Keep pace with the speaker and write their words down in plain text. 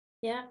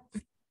Yeah.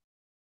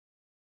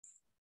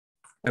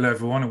 Hello,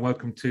 everyone, and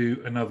welcome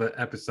to another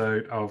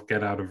episode of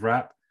Get Out of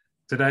Rap.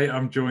 Today,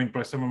 I'm joined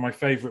by some of my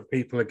favourite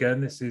people again.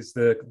 This is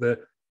the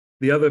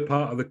other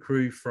part of the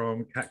crew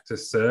from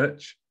Cactus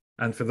Search.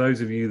 And for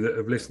those of you that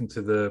have listened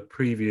to the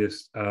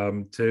previous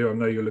two, I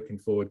know you're looking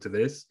forward to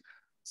this.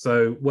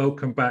 So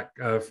welcome back,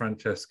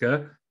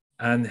 Francesca.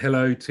 And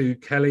hello to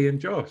Kelly and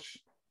Josh.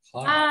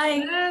 Hi.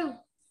 Hello.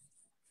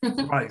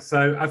 Right,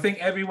 so I think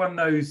everyone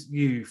knows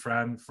you,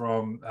 Fran,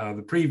 from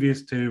the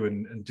previous two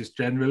and just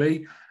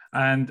generally.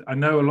 And I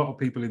know a lot of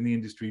people in the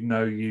industry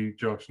know you,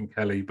 Josh and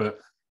Kelly, but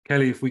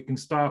Kelly, if we can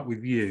start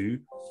with you,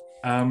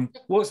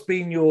 what's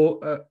been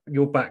your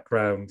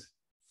background?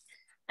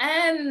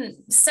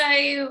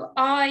 So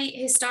I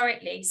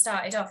historically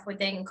started off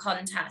within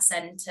contact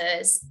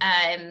centres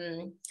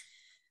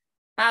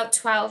about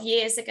 12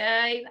 years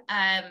ago.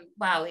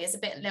 Well, it was a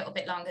little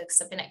bit longer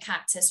because I've been at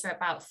Cactus for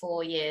about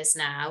 4 years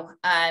now.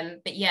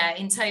 But yeah,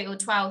 in total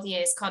 12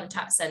 years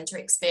contact centre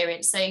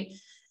experience. So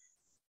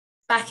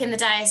back in the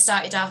day, I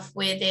started off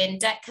within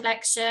debt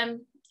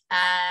collection.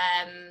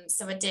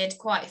 So I did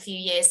quite a few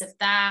years of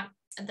that.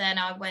 And then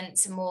I went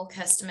to more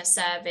customer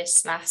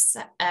service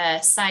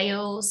 /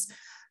 sales.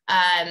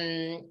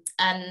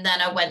 And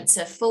then I went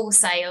to full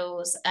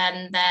sales.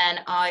 And then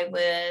I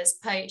was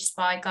poached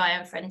by Guy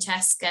and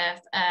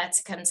Francesca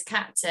to come to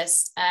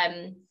Cactus,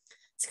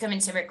 to come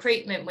into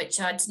recruitment,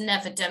 which I'd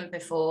never done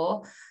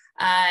before.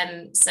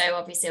 So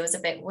obviously I was a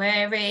bit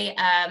wary,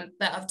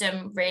 but I've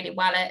done really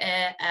well at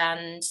it.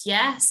 And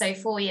yeah, so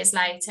 4 years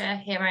later,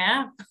 here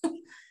I am.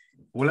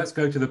 Well, let's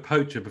go to the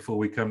poacher before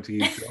we come to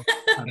you, Josh.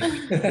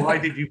 Why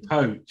did you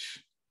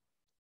poach?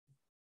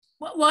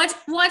 Why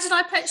did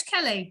I poach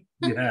Kelly?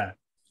 Yeah.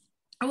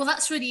 Well,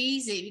 that's really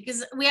easy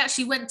because we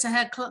actually went to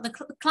her, the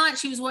client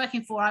she was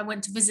working for, I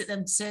went to visit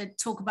them to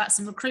talk about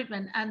some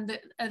recruitment. And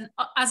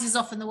as is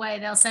often the way,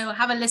 they'll say, well,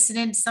 have a listen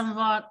in to some of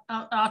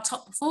our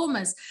top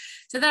performers.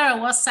 So there I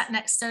was sat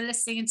next to her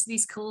listening into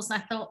these calls.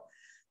 And I thought,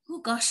 oh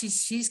gosh,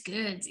 she's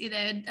good, you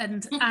know,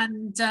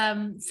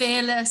 and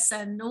fearless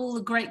and all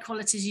the great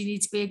qualities you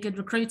need to be a good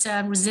recruiter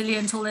and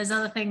resilient, all those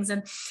other things.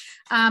 And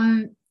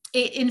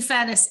in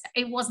fairness,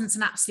 it wasn't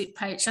an absolute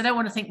poach. I don't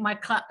want my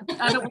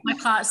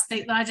clients to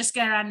think that I just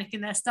go around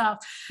nicking their staff.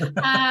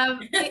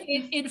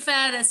 In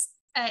fairness,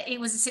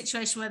 it was a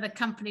situation where the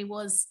company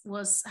was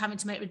having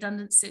to make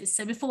redundancies.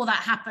 So before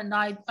that happened,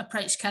 I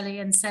approached Kelly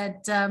and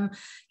said,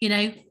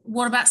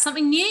 what about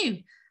something new?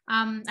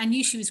 I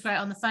knew she was great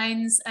on the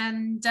phones,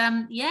 and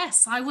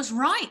yes, I was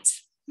right.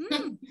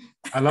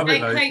 I love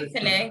it though.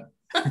 Hopefully.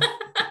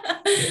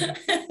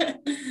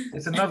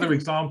 It's another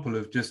example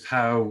of just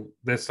how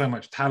there's so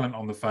much talent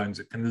on the phones.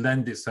 It can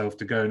lend itself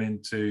to going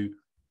into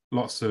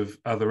lots of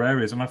other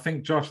areas. And I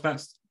think, Josh,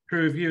 that's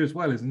true of you as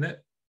well, isn't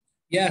it?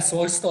 Yeah,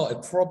 so I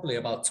started probably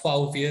about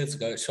 12 years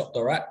ago at Shop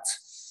Direct,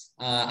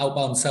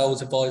 outbound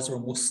sales advisor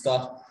in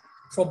Worcester.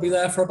 Probably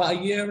there for about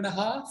a year and a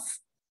half.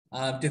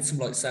 Did some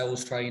like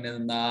sales training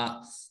and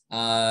that.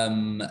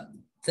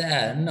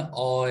 Then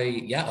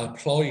I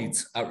applied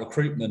at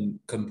recruitment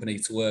company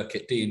to work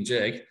at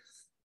D&G.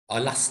 I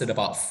lasted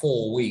about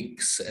 4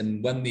 weeks,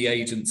 and when the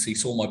agency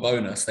saw my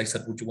bonus, they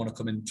said, would you want to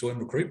come and join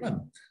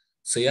recruitment?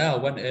 So yeah, I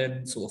went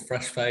in sort of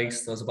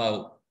fresh-faced. I was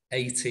about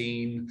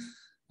 18,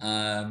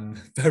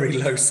 very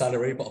low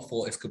salary, but I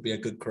thought this could be a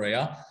good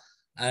career.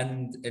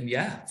 And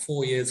yeah,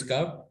 4 years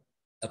ago,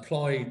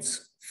 applied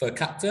for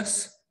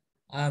Cactus.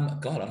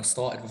 God, I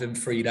started within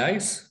 3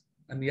 days,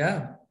 and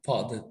yeah,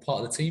 part of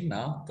the team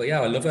now. But yeah,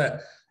 I love it.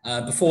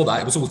 Before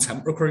that, it was all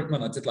temp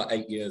recruitment. I did like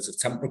 8 years of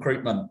temp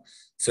recruitment.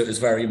 So it was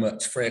very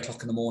much 3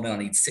 o'clock in the morning. I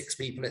need 6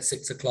 people at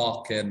 6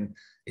 o'clock. And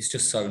it's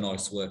just so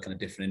nice to work in a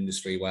different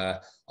industry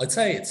where I'd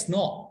say it's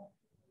not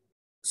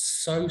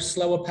so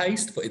slower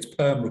paced, but it's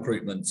perm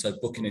recruitment. So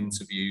booking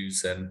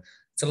interviews, and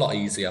it's a lot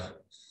easier.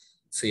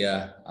 So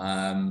yeah,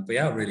 but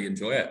yeah, I really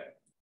enjoy it.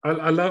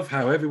 I love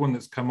how everyone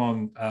that's come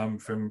on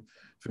from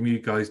you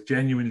guys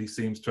genuinely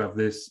seems to have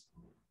this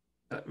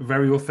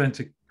very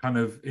authentic kind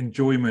of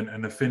enjoyment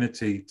and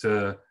affinity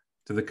to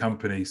the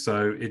company.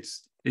 So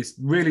it's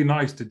really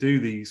nice to do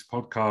these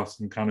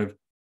podcasts and kind of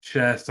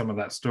share some of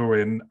that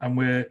story. And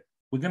we're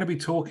going to be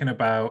talking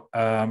about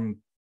a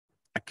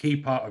key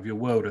part of your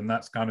world, and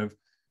that's kind of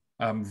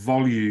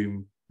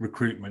volume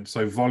recruitment,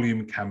 so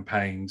volume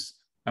campaigns.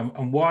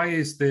 And why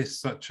is this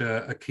such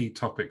a key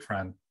topic,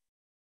 Fran?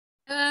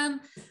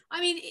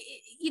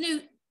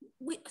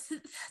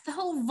 The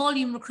whole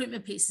volume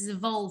recruitment piece has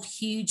evolved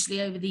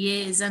hugely over the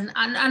years, and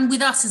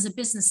with us as a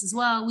business as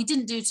well. We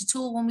didn't do it at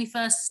all when we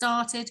first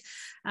started.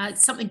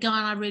 It's something Guy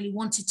and I really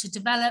wanted to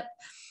develop.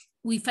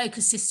 We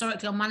focused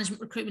historically on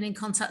management recruitment in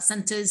contact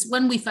centres.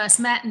 When we first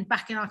met and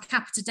back in our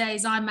Capita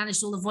days, I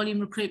managed all the volume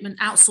recruitment,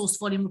 outsourced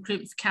volume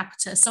recruitment for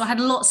Capita. So I had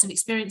lots of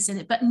experience in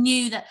it, but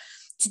knew that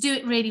to do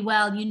it really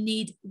well, you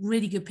need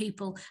really good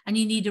people, and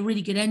you need a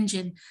really good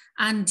engine,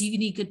 and you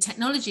need good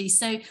technology.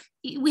 So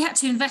we had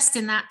to invest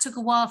in that. It took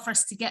a while for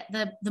us to get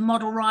the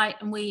model right,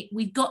 and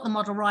we got the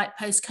model right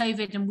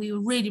post-COVID, and we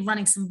were really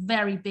running some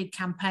very big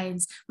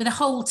campaigns with a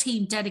whole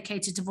team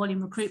dedicated to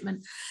volume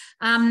recruitment.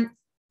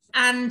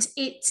 And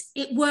it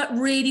worked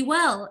really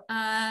well.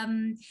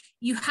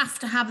 You have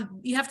to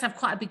have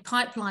quite a big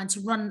pipeline to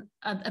run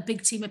a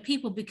big team of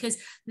people, because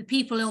the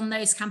people on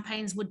those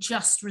campaigns were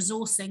just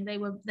resourcing. They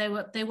were.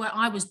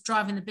 I was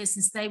driving the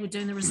business. They were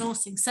doing the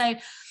resourcing. So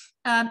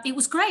it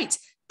was great.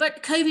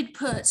 But COVID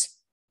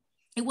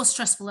it was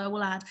stressful, I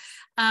will add.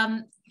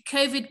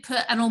 COVID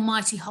put an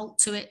almighty halt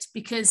to it,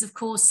 because, of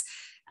course,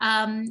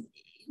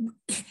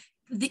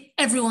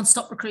 everyone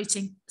stopped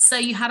recruiting. So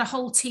you had a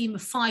whole team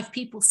of 5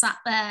 people sat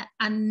there,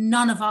 and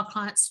none of our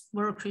clients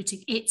were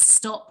recruiting. It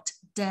stopped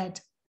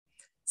dead.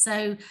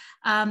 So,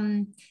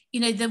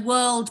 the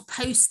world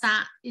post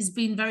that has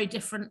been very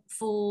different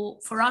for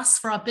us,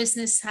 for our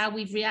business, how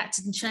we've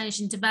reacted and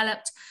changed and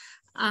developed.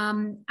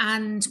 And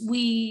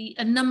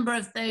a number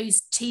of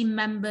those team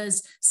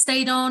members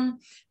stayed on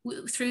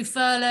through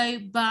furlough,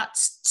 but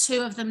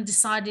 2 of them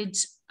decided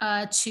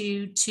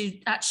to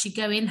actually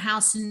go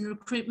in-house in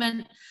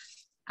recruitment.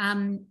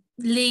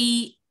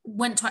 Lee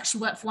went to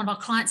actually work for one of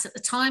our clients at the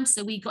time,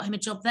 so we got him a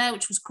job there,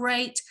 which was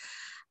great.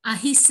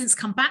 He's since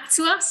come back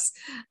to us,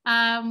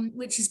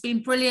 which has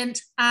been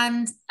brilliant.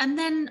 And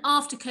then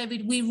after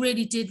COVID, we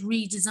really did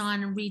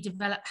redesign and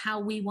redevelop how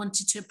we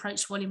wanted to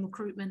approach volume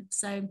recruitment.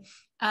 So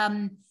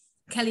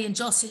Kelly and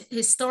Josh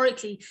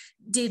historically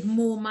did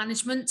more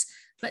management,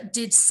 but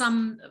did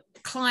some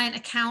client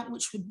account,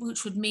 which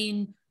would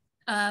mean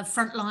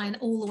frontline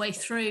all the way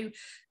through.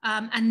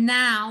 And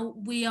now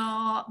we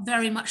are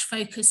very much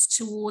focused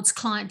towards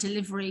client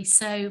delivery.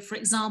 So, for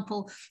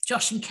example,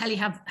 Josh and Kelly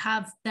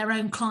have their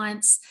own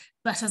clients,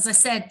 but as I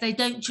said, they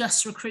don't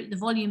just recruit the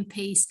volume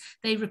piece,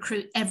 they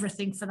recruit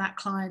everything for that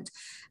client.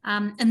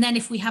 And then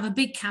if we have a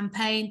big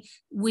campaign,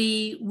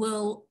 we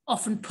will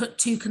often put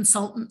 2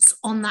 consultants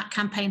on that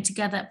campaign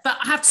together. But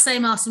I have to say,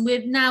 Martin,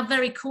 we're now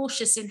very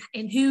cautious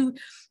in who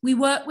we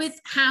work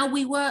with, how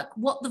we work,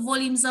 what the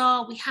volumes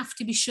are. We have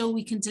to be sure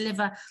we can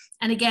deliver.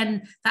 And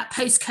again, that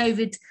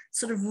post-COVID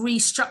sort of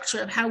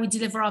restructure of how we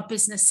deliver our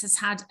business has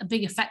had a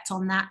big effect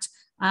on that.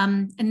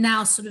 And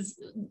now sort of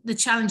the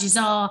challenges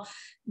are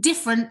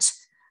different,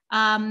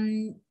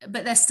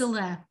 but they're still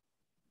there.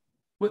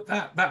 With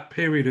that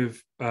period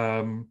of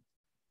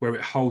where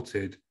it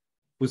halted,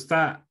 was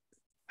that,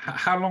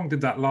 how long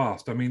did that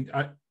last? I mean,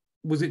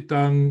 was it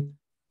done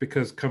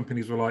because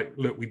companies were like,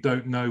 look, we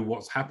don't know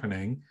what's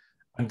happening,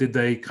 and did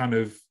they kind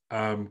of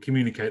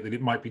communicate that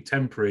it might be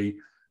temporary,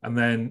 and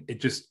then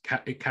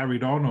it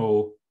carried on,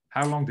 or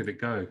how long did it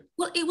go?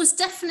 Well, it was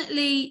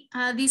definitely,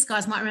 these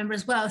guys might remember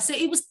as well, so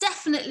it was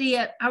definitely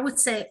I would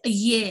say a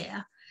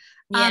year.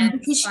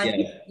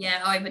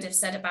 I would have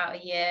said about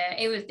a year.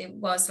 It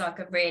was like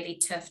a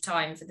really tough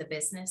time for the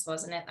business,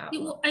 wasn't it?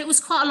 It was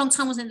quite a long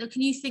time, wasn't it?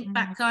 Can you think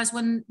back, guys,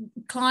 when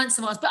clients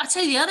of ours, but I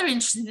tell you the other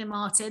interesting thing,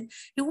 Martin,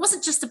 it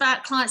wasn't just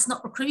about clients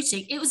not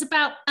recruiting, it was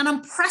about an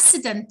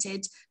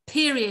unprecedented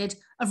period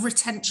of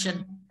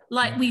retention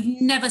like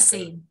we've never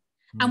seen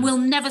and we'll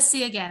never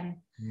see again.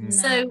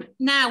 So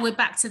now we're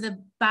back to the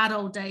bad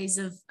old days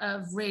of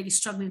really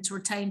struggling to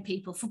retain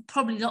people for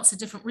probably lots of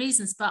different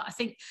reasons. But I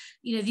think,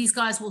 these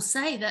guys will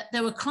say that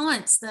there were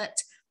clients that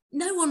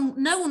no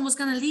one was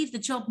going to leave the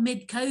job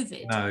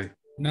mid-COVID.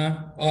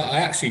 No.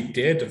 I actually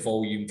did a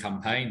volume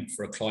campaign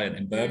for a client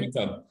in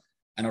Birmingham,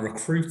 and I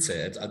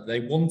recruited, they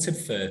wanted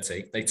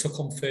 30, they took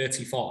on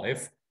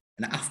 35.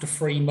 And after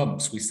 3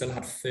 months, we still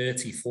had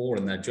 34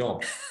 in their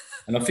job.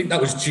 And I think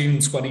that was June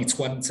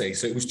 2020.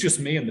 So it was just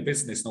me and the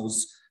business. And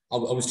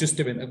I was just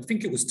doing, I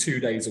think it was 2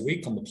 days a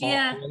week on the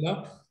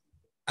park.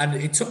 And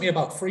it took me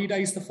about 3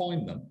 days to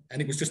find them.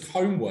 And it was just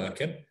home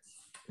working.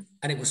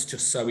 And it was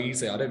just so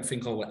easy. I don't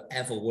think I would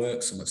ever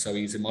work somewhere so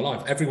easy in my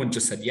life. Everyone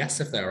just said yes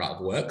if they were out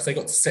of work, because they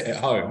got to sit at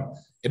home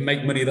and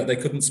make money that they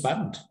couldn't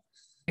spend.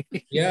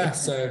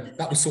 So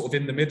that was sort of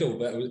in the middle,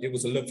 but it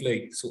was a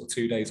lovely sort of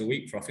 2 days a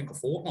week for, I think, a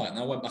fortnight. And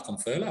I went back on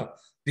furlough.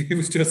 It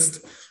was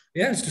just,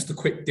 it's just a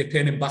quick dip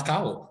in and back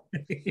out.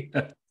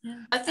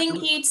 I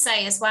think you'd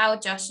say as well,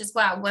 Josh,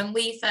 when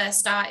we first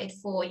started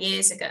 4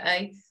 years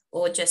ago,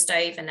 or just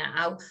over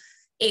now,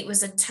 it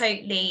was a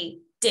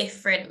totally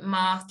different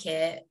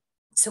market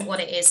to what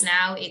it is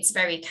now. It's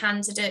very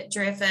candidate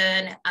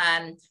driven.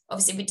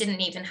 Obviously we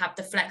didn't even have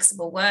the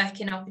flexible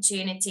working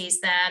opportunities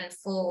then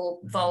for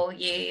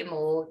volume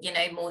or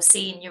more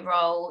senior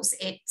roles.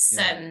 It's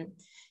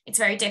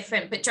very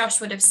different. But Josh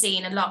would have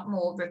seen a lot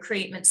more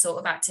recruitment sort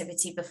of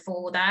activity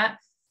before that.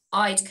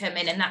 I'd come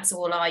in and that's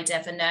all I'd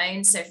ever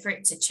known. So for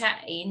it to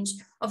change,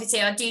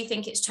 obviously I do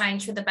think it's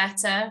changed for the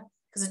better,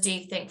 because I do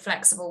think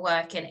flexible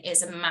working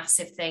is a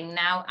massive thing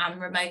now,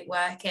 and remote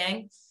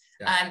working.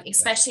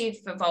 Especially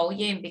for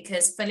volume,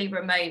 because fully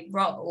remote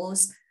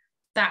roles,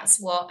 that's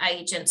what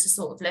agents are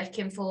sort of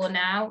looking for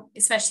now,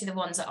 especially the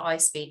ones that I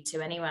speak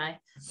to anyway.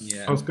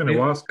 I was going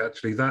to ask,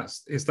 actually,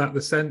 is that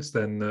the sense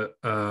then that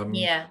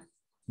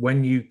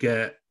when you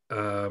get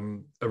a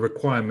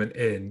requirement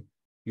in,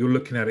 you're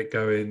looking at it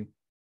going,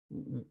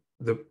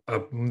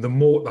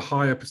 the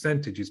higher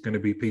percentage is going to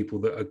be people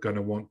that are going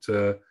to want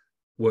to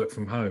work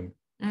from home.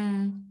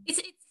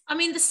 I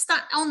mean, the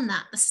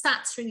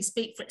stats really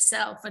speak for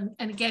itself. And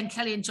again,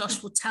 Kelly and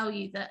Josh will tell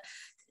you that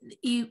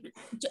you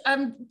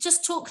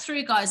just talk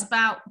through, guys,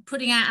 about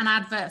putting out an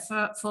advert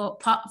for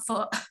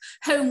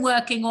home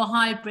working or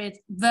hybrid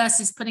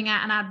versus putting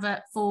out an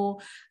advert for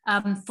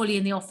fully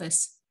in the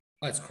office.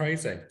 That's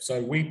crazy.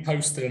 So we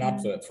posted an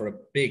advert for a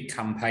big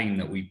campaign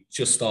that we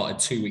just started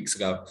 2 weeks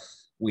ago.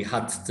 We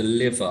had to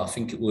deliver, I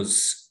think it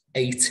was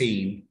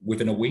 18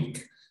 within a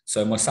week.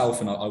 So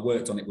myself and I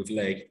worked on it with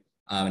Lee,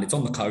 and it's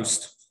on the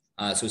coast.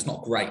 So it's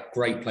not a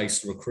great place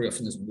to recruit. I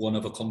think there's one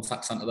other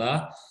contact centre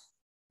there.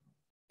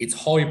 It's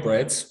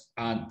hybrid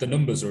and the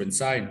numbers are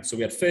insane. So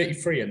we had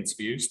 33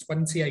 interviews,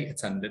 28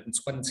 attended and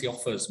 20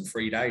 offers in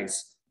 3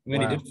 days. We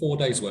only did 4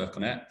 days work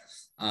on it.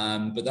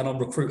 But then I'm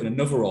recruiting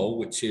another role,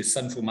 which is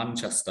Central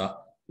Manchester,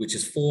 which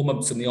is 4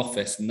 months in the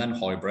office and then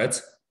hybrid.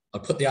 I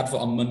put the advert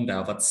on Monday.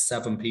 I've had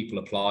 7 people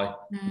apply.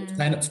 It's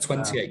paying up to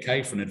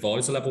 28k for an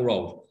advisor level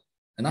role.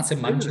 And that's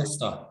in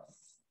Manchester.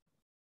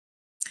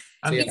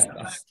 And, so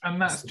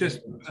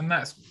and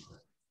that's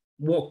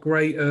what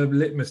great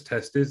litmus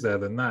test is there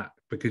than that,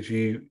 because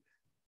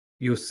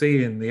you're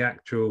seeing the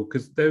actual,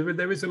 because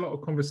there is a lot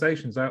of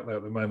conversations out there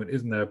at the moment,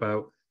 isn't there,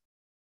 about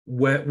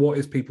what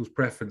is people's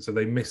preference? Are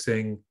they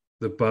missing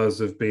the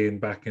buzz of being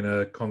back in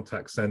a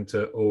contact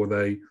center, or are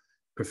they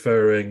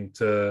preferring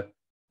to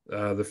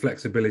the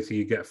flexibility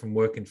you get from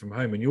working from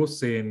home? And you're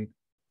seeing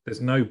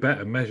there's no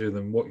better measure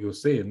than what you're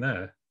seeing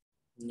there.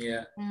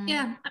 Yeah.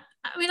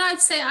 I mean, I'd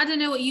say, I don't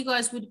know what you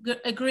guys would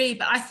agree,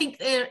 but I think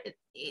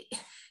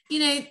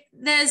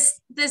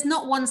there's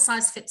not one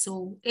size fits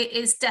all. It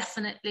is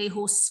definitely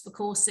horses for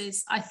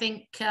courses. I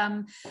think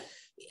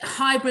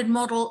hybrid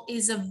model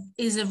is a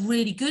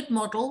really good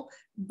model,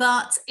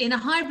 but in a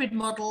hybrid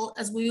model,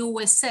 as we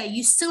always say,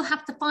 you still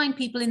have to find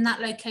people in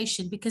that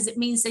location, because it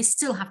means they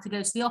still have to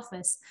go to the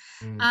office.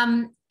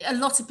 A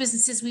lot of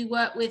businesses we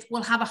work with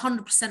will have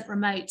 100%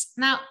 remote.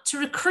 Now, to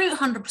recruit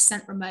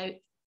 100% remote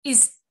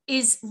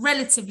is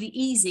relatively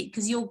easy,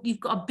 because you've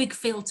got a big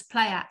field to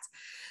play at.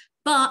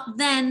 But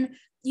then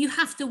you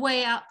have to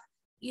weigh up,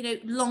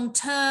 long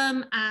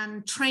term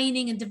and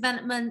training and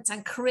development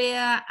and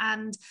career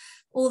and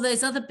all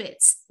those other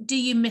bits. Do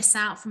you miss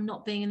out from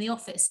not being in the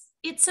office?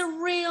 It's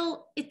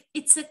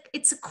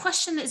a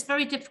question that is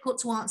very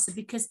difficult to answer,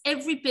 because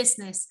every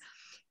business,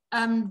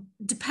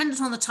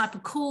 dependent on the type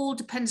of call,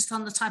 dependent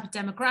on the type of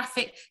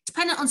demographic,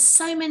 dependent on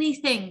so many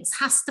things,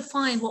 has to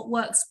find what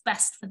works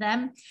best for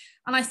them.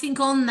 And I think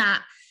on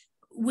that,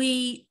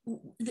 we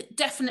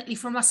definitely,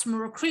 from a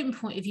recruitment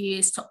point of view,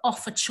 is to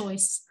offer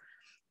choice.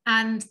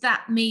 And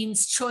that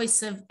means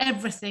choice of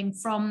everything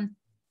from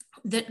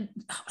the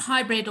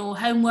hybrid or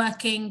home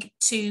working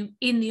to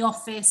in the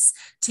office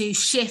to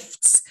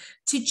shifts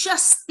to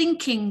just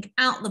thinking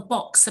out the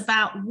box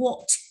about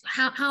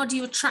how do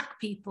you attract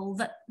people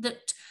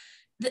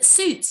that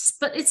suits.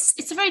 But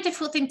it's a very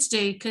difficult thing to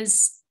do,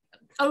 because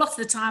a lot of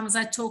the time, as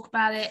I talk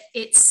about it,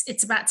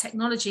 it's about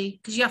technology,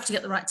 because you have to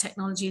get the right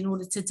technology in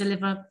order to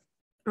deliver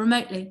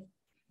remotely.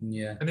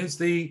 Yeah. And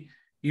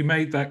you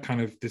made that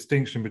kind of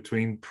distinction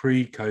between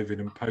pre-COVID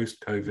and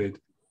post-COVID.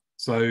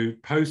 So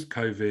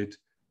post-COVID,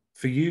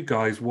 for you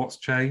guys, what's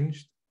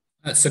changed?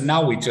 So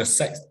now we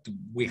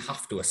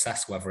have to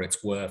assess whether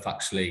it's worth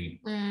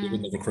actually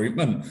doing the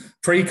recruitment.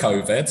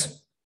 Pre-COVID,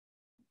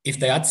 if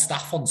they had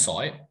staff on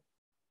site,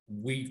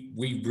 we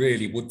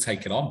really would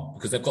take it on,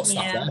 because they've got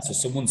staff there. So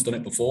someone's done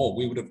it before.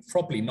 We would have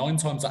probably 9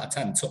 times out of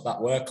 10 took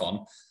that work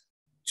on,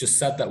 just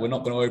said that we're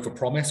not going to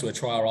overpromise, we'll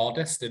try our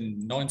hardest,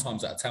 and 9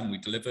 times out of 10 we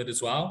delivered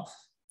as well.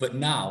 But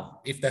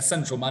now, if they're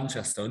Central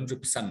Manchester,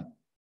 100%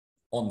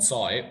 on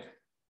site,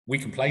 we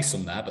can place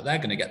them there, but they're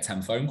going to get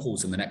 10 phone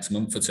calls in the next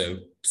month or 2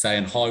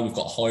 saying, hi, we've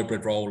got a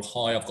hybrid role.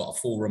 Hi, I've got a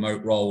full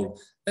remote role.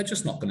 They're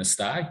just not going to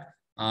stay.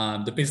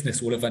 The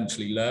business will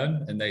eventually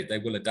learn, and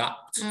they will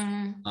adapt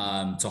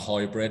to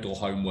hybrid or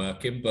home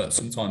working, but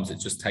sometimes it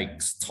just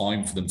takes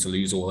time for them to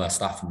lose all their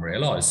staff and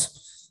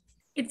realise.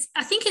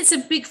 I think it's a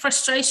big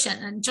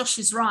frustration, and Josh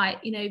is right,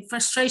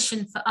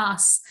 frustration for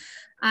us.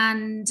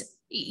 And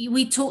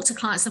we talk to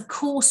clients, of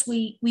course,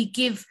 we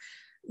give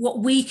what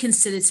we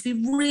consider to be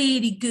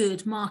really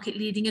good market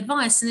leading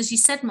advice. And as you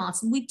said,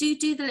 Martin, we do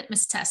the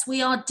litmus test.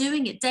 We are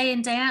doing it day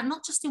in, day out,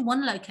 not just in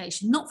one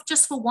location, not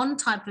just for one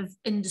type of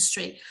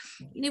industry.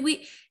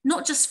 We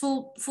not just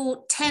for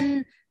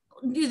 10,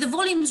 the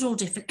volumes are all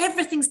different.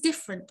 Everything's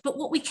different. But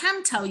what we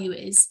can tell you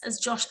is, as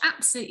Josh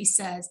absolutely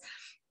says,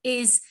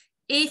 is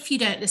if you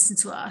don't listen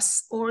to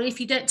us, or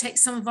if you don't take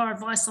some of our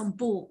advice on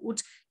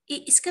board,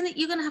 you're going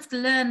to have to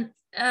learn,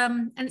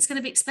 and it's going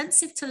to be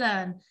expensive to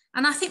learn.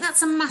 And I think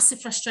that's a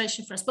massive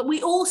frustration for us. But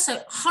we also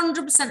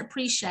 100%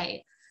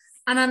 appreciate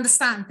and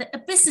understand that a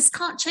business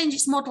can't change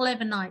its model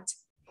overnight.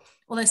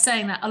 Although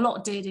saying that, a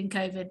lot did in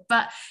COVID.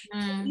 But,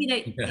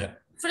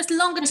 for a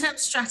longer term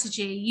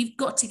strategy, you've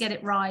got to get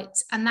it right.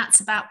 And that's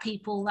about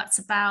people, that's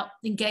about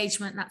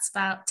engagement, that's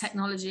about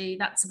technology,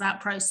 that's about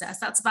process,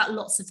 that's about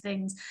lots of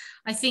things.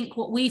 I think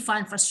what we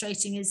find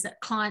frustrating is that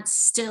clients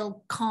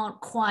still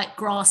can't quite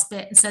grasp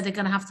it. And so they're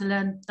going to have to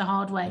learn the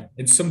hard way.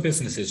 And some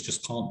businesses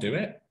just can't do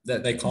it.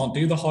 They can't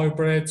do the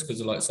hybrids because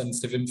of like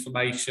sensitive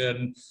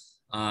information.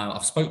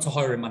 I've spoke to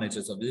hiring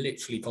managers. I've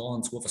literally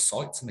gone to other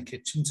sites in the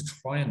kitchen to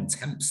try and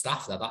tempt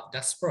staff. They're that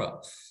desperate.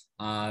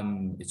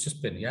 It's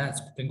just been,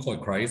 it's been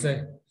quite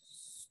crazy.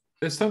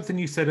 There's something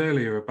you said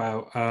earlier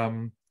about,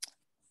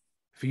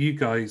 for you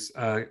guys,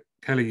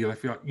 Kelly,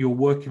 you're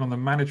working on the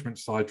management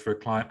side for a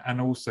client, and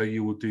also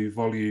you will do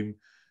volume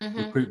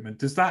recruitment.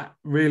 Does that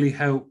really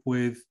help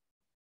with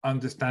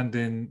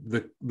understanding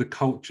the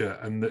culture,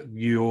 and that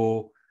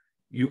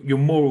you're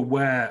more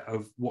aware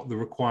of what the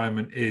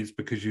requirement is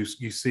because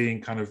you're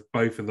seeing kind of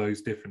both of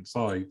those different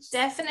sides?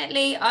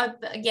 Definitely.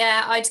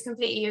 I'd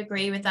completely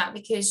agree with that,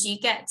 because you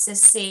get to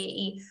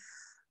see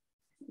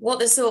what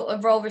the sort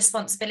of role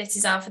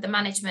responsibilities are for the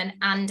management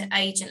and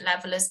agent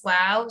level as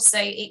well. So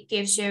it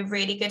gives you a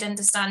really good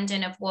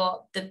understanding of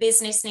what the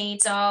business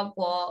needs are,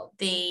 what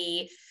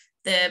the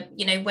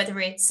whether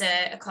it's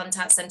a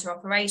contact center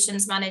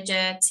operations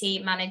manager,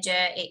 team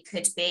manager, it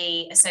could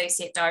be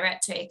associate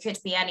director, it could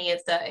be any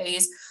of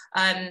those.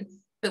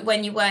 But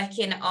when you're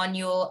working on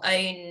your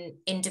own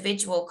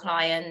individual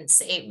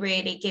clients, it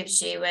really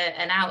gives you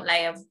an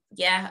outlay of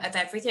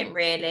everything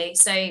really.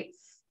 So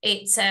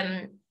it's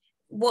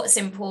what's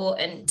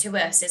important to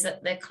us is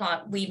that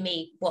we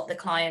meet what the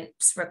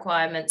client's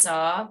requirements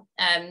are,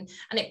 and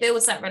it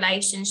builds that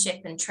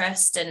relationship and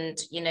trust. And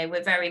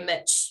we're very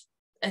much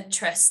a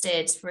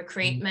trusted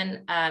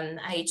recruitment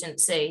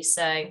agency,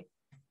 so,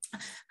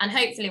 and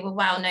hopefully we're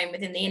well known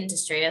within the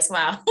industry as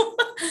well.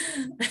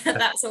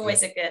 That's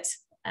always a good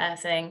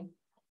thing.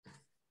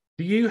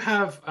 Do you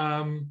have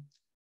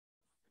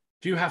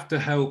to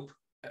help,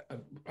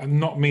 I'm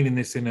not meaning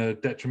this in a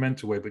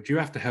detrimental way, but do you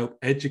have to help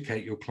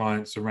educate your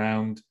clients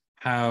around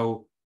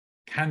how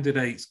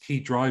candidates'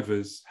 key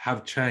drivers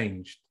have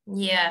changed?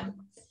 Yeah,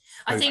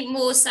 I think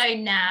more so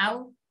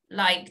now,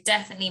 like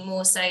definitely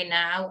more so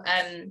now.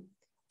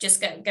 Just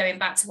going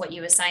back to what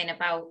you were saying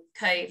about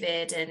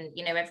COVID and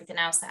everything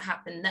else that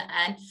happened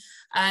then,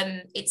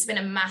 it's been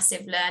a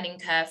massive learning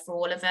curve for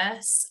all of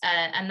us,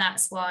 and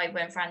that's why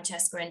when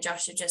Francesca and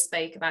Josh have just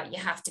spoke about, you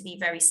have to be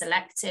very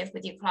selective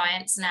with your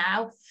clients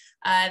now.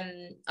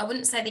 I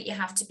wouldn't say that you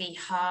have to be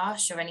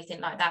harsh or anything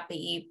like that, but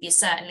you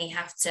certainly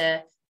have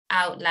to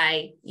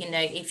outlay,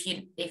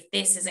 if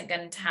this isn't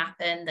going to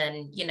happen,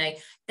 then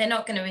they're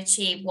not going to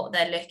achieve what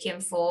they're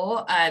looking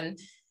for, and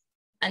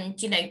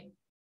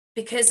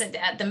because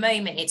at the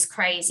moment it's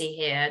crazy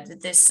here.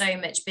 There's so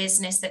much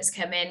business that's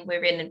come in.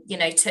 We're in,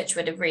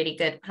 Touchwood, a really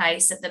good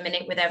place at the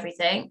minute with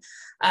everything.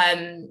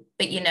 But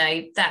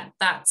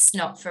that's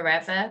not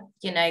forever.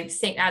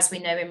 Think, as we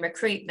know in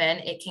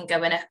recruitment, it can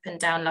go up and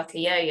down like a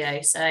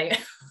yo-yo. So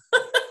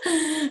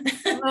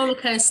roller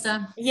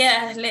coaster.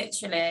 Yeah,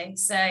 literally.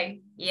 So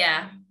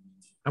yeah.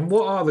 And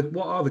what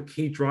are the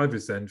key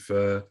drivers then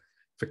for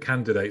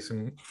candidates,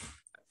 and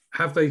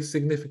have they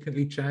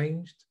significantly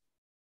changed?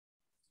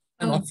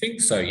 I think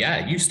so, yeah.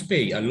 It used to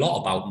be a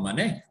lot about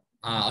money.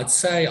 I'd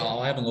say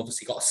I haven't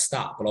obviously got a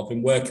stat, but I've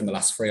been working the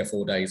last 3 or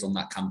 4 days on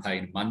that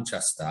campaign in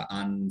Manchester,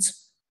 and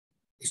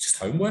it's just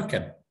home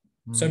working.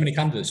 So many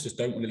candidates just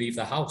don't want to leave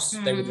their house.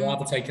 They would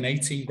rather take an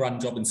 18 grand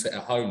job and sit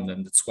at home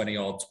than the 20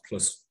 odd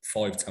plus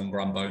 5-10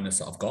 grand bonus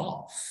that I've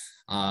got.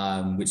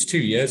 Which 2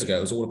 years ago,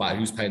 it was all about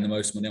who's paying the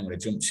most money. I'm going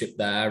to jump ship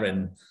there.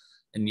 And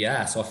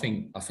yeah, so I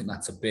think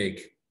that's a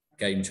big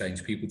game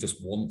change. People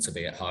just want to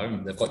be at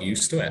home. They've got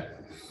used to it.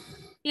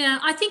 Yeah,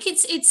 I think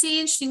it's the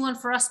interesting one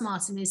for us,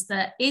 Martin, is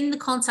that in the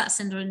contact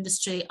center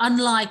industry,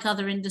 unlike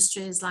other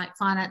industries like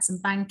finance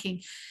and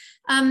banking,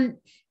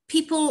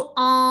 people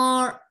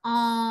are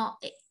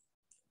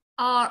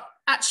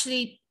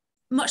actually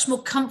much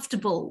more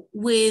comfortable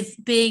with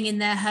being in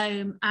their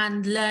home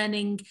and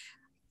learning.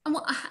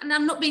 And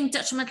I'm not being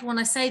detrimental when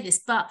I say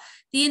this, but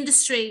the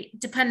industry,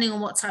 depending on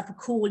what type of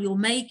call you're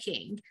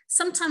making,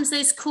 sometimes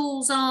those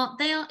calls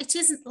it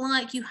isn't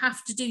like you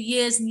have to do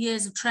years and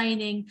years of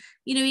training.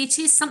 It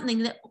is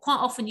something that quite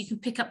often you can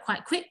pick up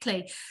quite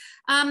quickly.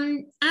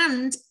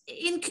 And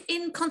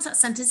in contact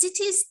centers, it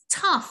is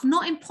tough,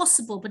 not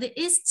impossible, but it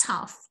is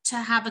tough to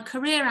have a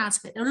career out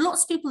of it. There are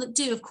lots of people that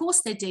do, of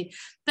course they do,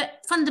 but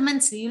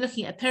fundamentally you're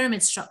looking at a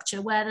pyramid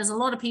structure where there's a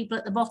lot of people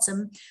at the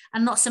bottom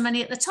and not so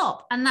many at the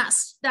top, and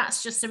that's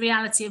just the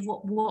reality of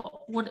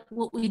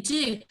what we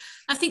do.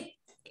 I think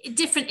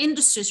different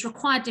industries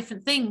require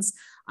different things,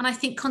 and I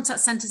think contact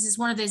centers is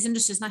one of those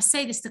industries, and I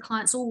say this to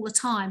clients all the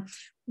time.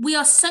 We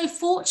are so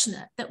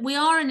fortunate that we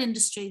are an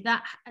industry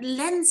that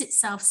lends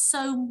itself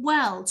so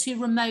well to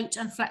remote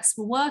and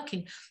flexible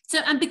working. So,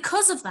 and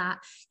because of that,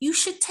 you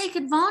should take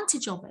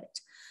advantage of it.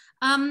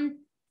 And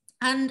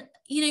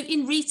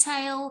in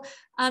retail,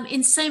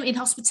 in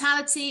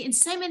hospitality, in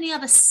so many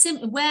other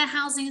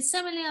warehousing, and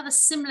so many other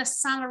similar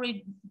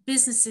salaried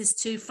businesses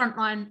to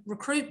frontline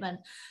recruitment,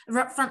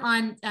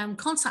 frontline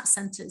contact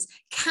centres,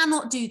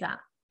 cannot do that.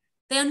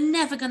 They are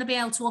never going to be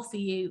able to offer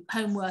you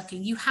home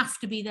working. You have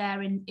to be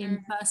there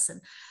in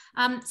person.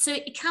 So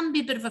it can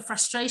be a bit of a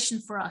frustration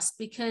for us,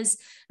 because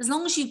as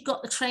long as you've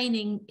got the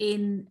training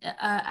in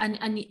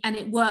and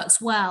it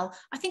works well,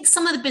 I think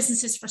some of the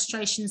businesses'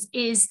 frustrations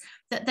is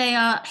that they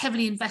are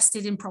heavily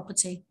invested in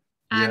property.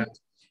 And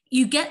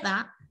you get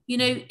that, you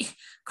know,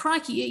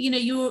 crikey, you know,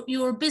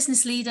 you're a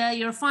business leader,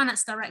 you're a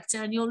finance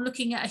director, and you're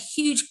looking at a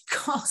huge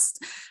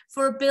cost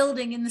for a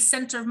building in the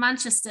centre of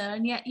Manchester,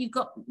 and yet you've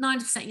got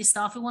 90% of your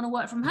staff who want to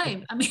work from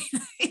home. I mean,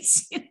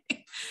 it's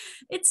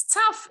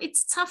tough.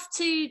 It's tough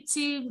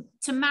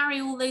to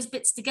marry all those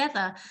bits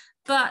together.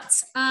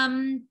 But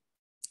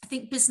I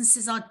think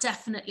businesses are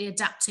definitely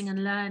adapting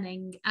and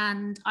learning.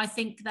 And I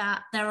think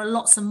that there are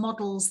lots of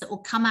models that will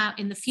come out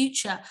in the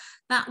future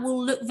that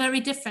will look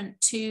very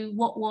different to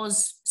what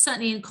was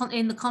certainly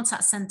in the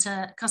contact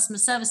centre, customer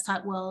service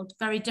type world,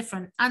 very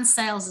different, and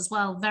sales as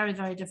well, very,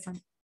 very different.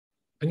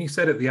 And you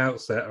said at the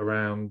outset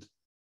around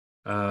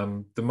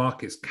the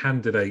market's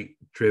candidate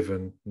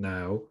driven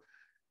now.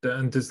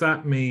 And does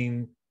that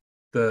mean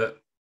that,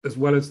 as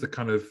well as the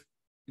kind of,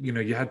 you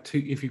know, you had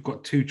if you've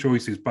got two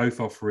choices,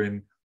 both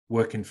offering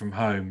working from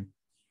home,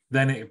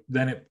 then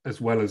it as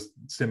well as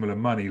similar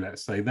money,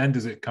 let's say, then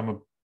does it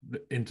come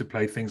into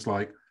play things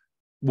like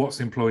what's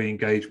employee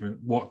engagement,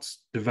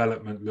 what's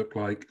development look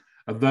like?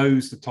 Are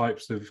those the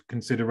types of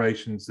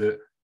considerations that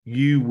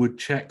you would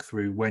check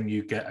through when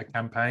you get a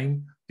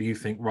campaign? Do you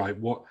think, right,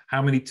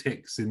 how many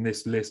ticks in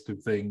this list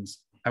of things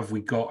have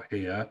we got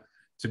here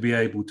to be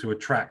able to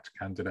attract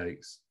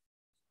candidates?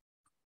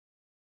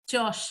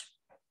 Josh?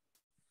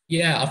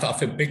 Yeah, I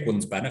think big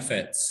ones,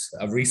 benefits.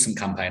 A recent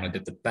campaign I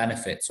did, the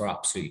benefits are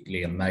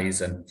absolutely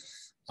amazing.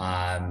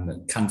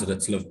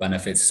 Candidates love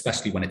benefits,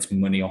 especially when it's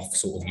money off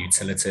sort of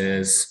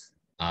utilities.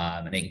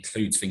 And it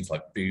includes things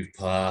like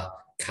Bupa,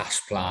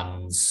 cash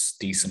plans,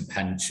 decent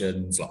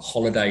pensions, like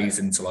holidays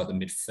into like the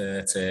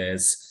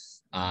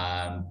mid-30s.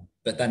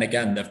 But then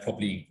again, they've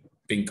probably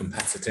been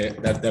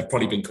competitive. They've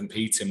probably been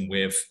competing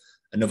with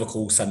another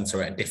call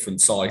centre at a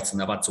different site, and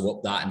they've had to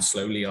up that and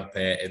slowly up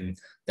it. And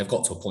they've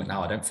got to a point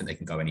now, I don't think they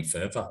can go any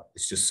further.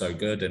 It's just so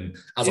good. And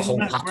as a whole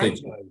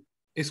package.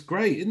 It's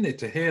great, isn't it,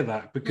 to hear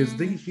that? Because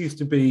these used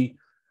to be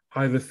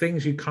either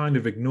things you kind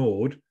of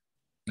ignored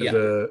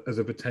as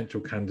a potential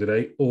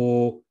candidate,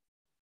 or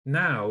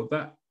now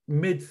that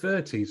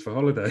mid-30s for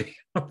holiday.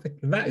 I think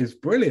that is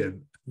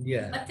brilliant.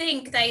 Yeah. I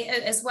think they,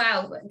 as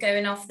well,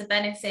 going off the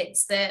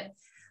benefits, that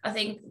I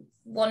think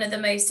one of the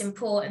most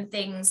important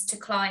things to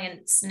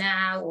clients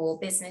now or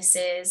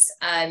businesses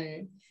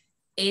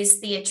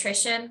is the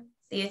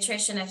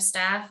attrition of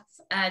staff,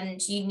 and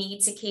you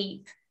need to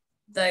keep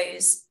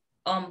those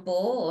on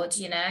board,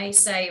 you know.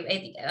 So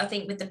I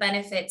think with the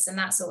benefits and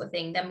that sort of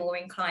thing, they're more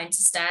inclined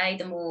to stay,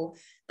 the more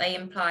they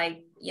imply,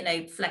 you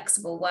know,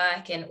 flexible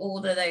work, and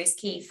all of those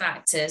key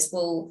factors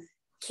will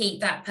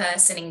keep that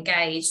person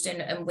engaged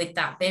and with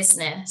that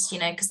business, you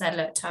know, because they're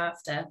looked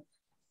after.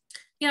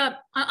 Yeah,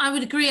 I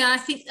would agree. I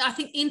think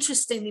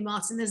interestingly,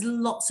 Martin, there's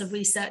lots of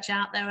research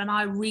out there, and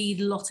I read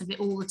a lot of it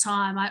all the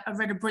time. I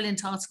read a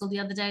brilliant article the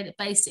other day that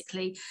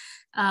basically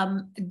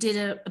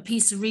did a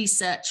piece of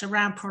research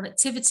around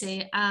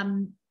productivity,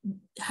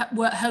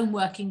 home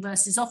working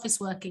versus office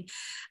working.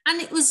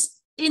 And it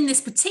was, in this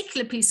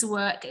particular piece of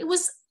work, it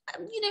was,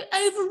 you know,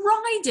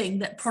 overriding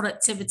that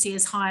productivity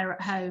is higher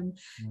at home.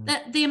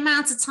 That the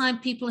amount of time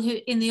people who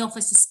in the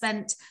office are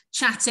spent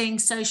chatting,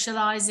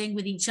 socializing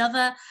with each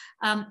other,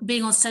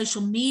 being on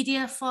social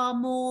media far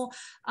more,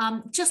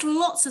 just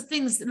lots of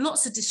things,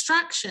 lots of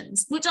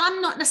distractions, which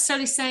I'm not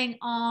necessarily saying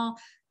are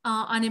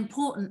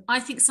unimportant. I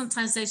think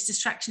sometimes those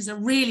distractions are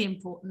really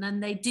important,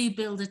 and they do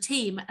build a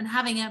team, and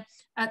having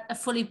a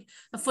fully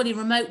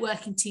remote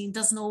working team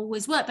doesn't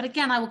always work. But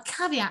again, I will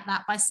caveat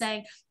that by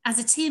saying, as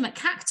a team at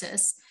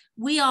Cactus,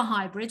 we are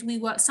hybrid. We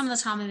work some of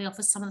the time in the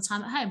office, some of the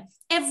time at home.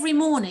 Every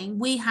morning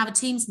we have a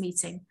Teams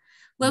meeting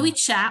where we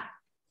chat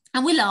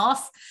and we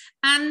laugh,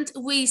 and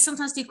we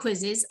sometimes do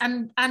quizzes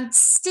and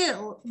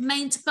still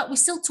but we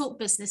still talk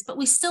business, but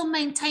we still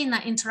maintain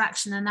that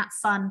interaction and that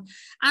fun.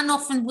 And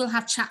often we'll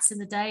have chats in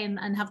the day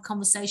and have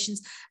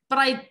conversations.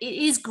 But it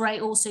is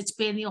great also to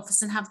be in the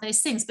office and have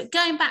those things. But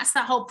going back to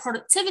that whole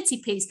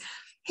productivity piece,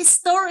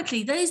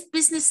 historically, those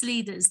business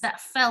leaders that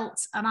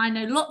felt, and I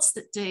know lots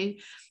that do,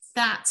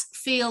 that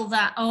feel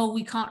that, oh,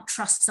 we can't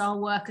trust our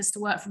workers to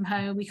work from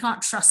home, we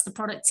can't trust the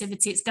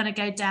productivity, it's going to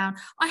go down.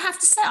 I have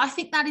to say, I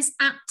think that is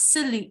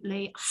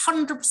absolutely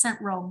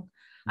 100% wrong.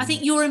 I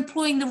think you're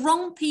employing the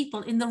wrong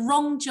people in the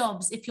wrong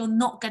jobs if you're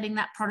not getting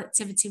that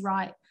productivity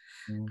right.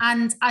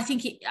 And I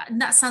think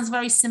that sounds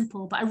very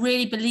simple, but I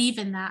really believe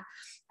in that.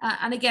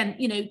 And again,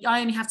 you know,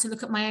 I only have to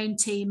look at my own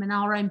team and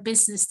our own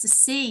business to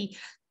see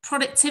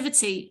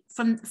productivity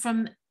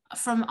from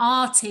from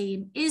our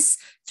team is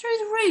through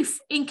the roof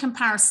in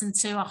comparison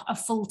to a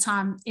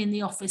full-time in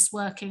the office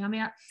working. I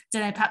mean, I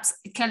don't know, perhaps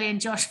Kelly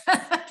and Josh,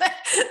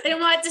 they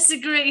might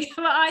disagree,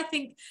 but I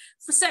think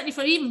certainly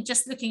for even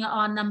just looking at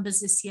our numbers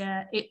this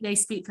year, they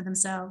speak for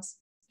themselves.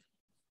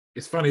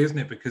 It's funny, isn't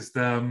it? Because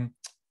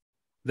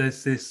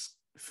there's this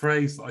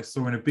phrase that I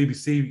saw in a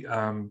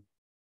BBC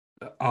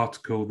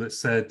article that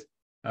said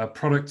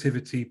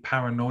productivity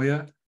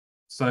paranoia,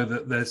 so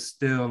that there's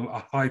still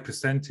a high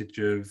percentage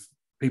of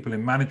people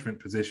in management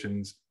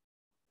positions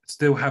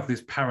still have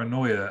this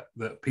paranoia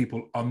that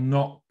people are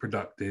not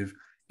productive,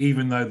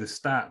 even though the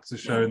stats are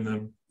showing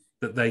them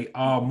that they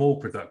are more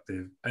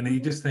productive. And you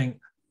just think,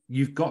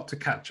 you've got to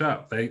catch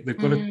up. They've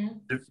got to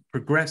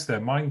progress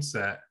their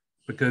mindset,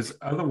 because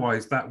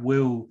otherwise that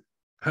will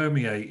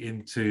permeate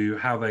into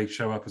how they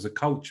show up as a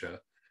culture,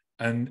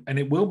 and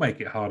it will make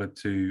it harder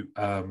to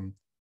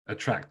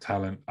attract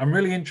talent. I'm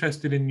really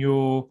interested in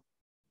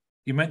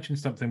you mentioned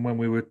something when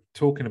we were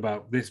talking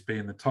about this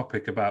being the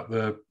topic, about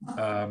the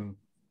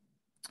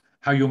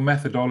how your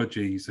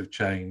methodologies have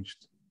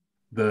changed.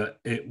 That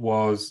it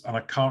was, and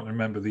I can't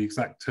remember the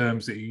exact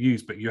terms that you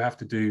used, but you have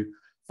to do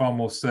far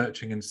more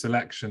searching and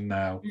selection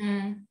now.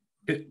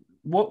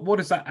 What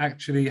does that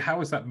actually, how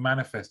does that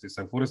manifest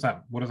itself? What does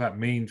that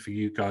mean for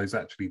you guys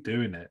actually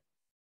doing it?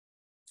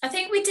 I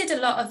think we did a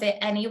lot of it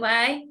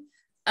anyway,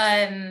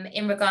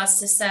 in regards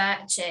to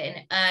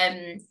searching,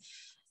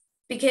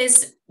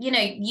 because, you know,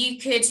 you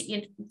could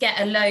get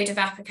a load of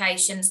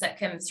applications that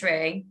come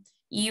through.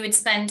 You would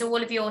spend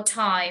all of your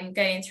time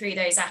going through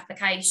those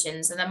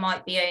applications, and there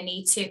might be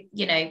only two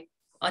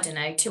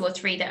or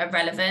three that are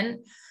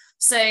relevant.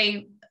 So,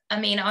 I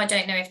mean, I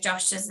don't know if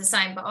Josh does the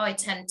same, but I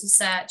tend to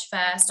search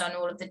first on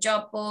all of the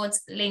job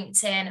boards.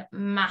 LinkedIn,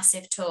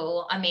 massive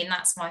tool. I mean,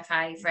 that's my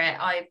favorite.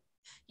 I've,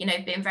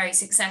 been very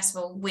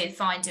successful with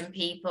finding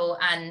people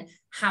and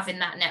having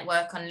that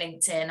network on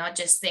LinkedIn. I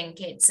just think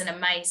it's an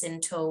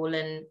amazing tool,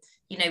 and,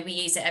 we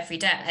use it every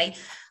day.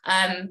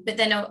 But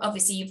then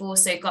obviously you've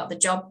also got the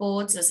job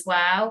boards as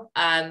well,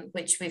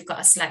 which we've got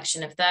a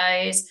selection of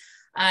those.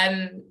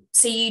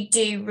 So you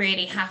do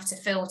really have to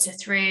filter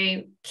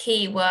through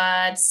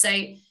keywords. So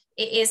it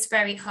is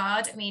very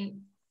hard. I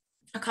mean,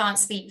 I can't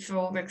speak for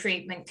all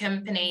recruitment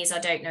companies. I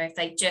don't know if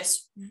they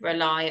just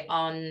rely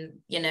on,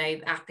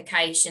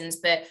 applications,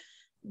 but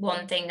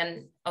one thing,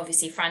 and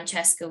obviously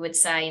Francesca would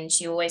say, and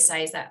she always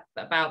says that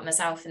about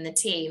myself and the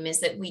team, is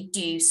that we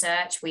do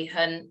search, we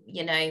hunt,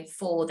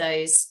 for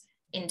those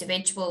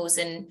individuals.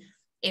 And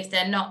if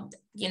they're not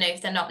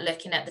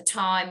looking at the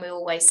time, we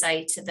always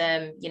say to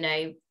them,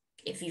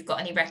 if you've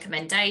got any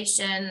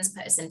recommendations,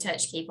 put us in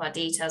touch, keep our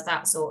details,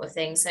 that sort of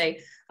thing. So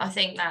I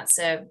think that's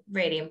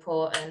really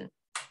important.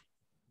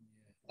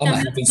 I'm a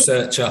heavy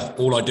searcher.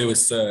 All I do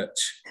is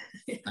search,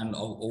 and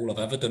all I've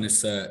ever done is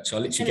search. I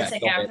literally get a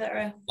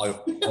job.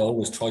 I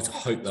always try to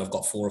hope that I've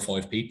got 4 or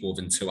 5 people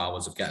within 2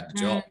 hours of getting the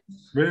job.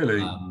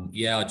 Really?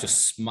 Yeah, I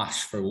just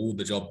smash through all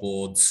the job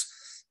boards.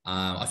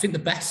 I think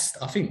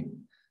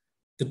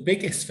the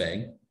biggest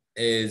thing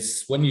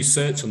is when you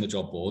search on the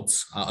job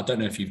boards. I don't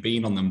know if you've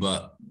been on them,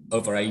 but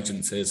other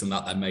agencies and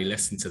that may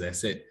listen to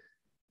this.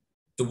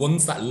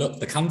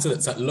 The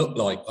candidates that look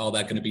like,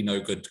 they're going to be no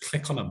good,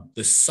 click on them.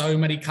 There's so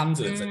many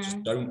candidates that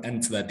just don't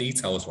enter their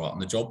details right on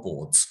the job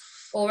boards.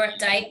 Or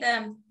update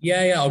them.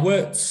 Yeah. I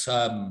worked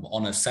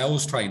on a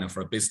sales trainer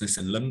for a business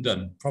in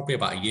London probably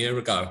about a year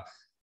ago,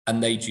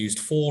 and they'd used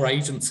 4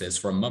 agencies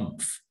for a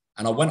month.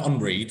 And I went on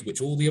Reed,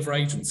 which all the other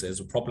agencies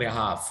would probably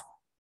have,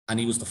 and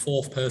he was the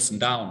 4th person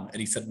down,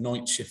 and he said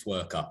night shift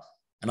worker.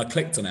 And I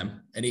clicked on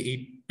him, and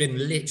he'd been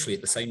literally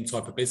at the same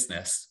type of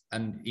business,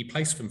 and he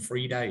placed for him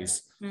 3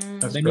 days.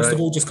 They must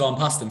have all just gone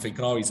past him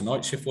thinking, he's a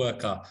night shift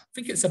worker. I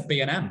think it's a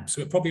B&M,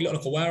 so it probably looked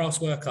like a warehouse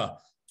worker.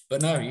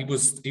 But no, he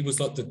was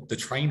like the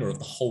trainer of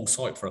the whole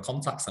site for a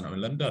contact centre in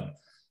London.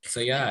 So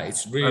yeah,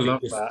 it's really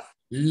just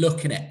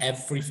looking at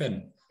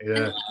everything.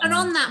 Yeah. And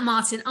on that,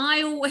 Martin,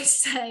 I always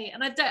say,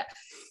 and I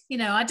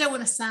don't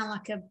want to sound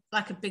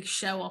like a big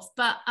show off,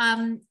 but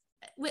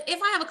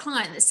if I have a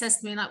client that says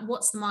to me, like,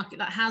 what's the market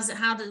like? How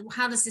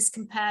does this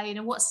compare?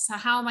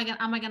 How am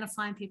I going to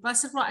find people? I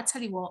said, right, I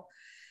tell you what,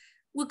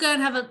 we'll go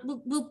and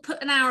we'll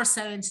put an hour or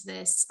so into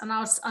this, and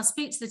I'll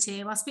speak to the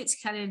team. I'll speak to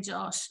Kelly and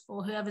Josh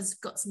or whoever's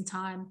got some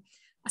time.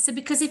 I said,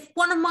 because if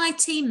one of my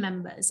team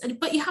members,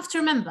 but you have to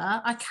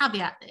remember, I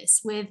caveat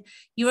this with,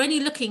 you're only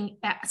looking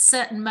at a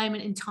certain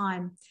moment in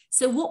time.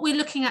 So what we're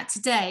looking at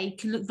today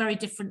can look very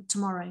different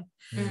tomorrow.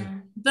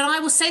 But I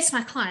will say to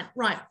my client,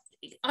 right,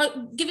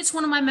 I'll give it to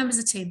one of my members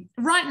of the team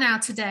right now,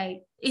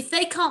 today. If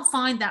they can't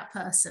find that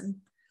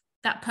person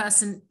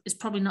is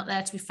probably not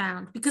there to be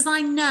found, because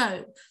I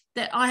know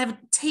that I have a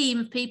team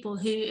of people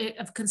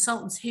of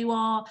consultants who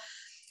are,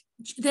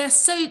 they're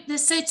so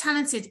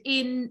talented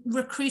in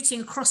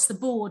recruiting across the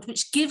board,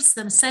 which gives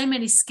them so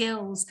many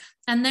skills,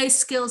 and those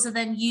skills are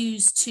then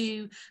used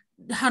to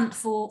hunt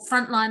for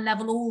frontline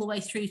level all the way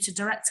through to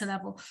director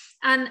level,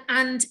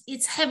 and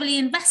it's heavily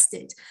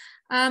invested.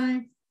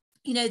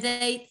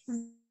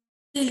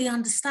 really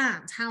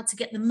understand how to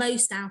get the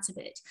most out of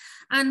it.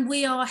 And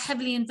we are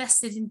heavily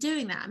invested in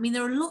doing that. I mean,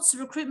 there are lots of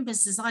recruitment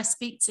businesses I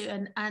speak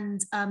to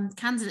and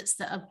candidates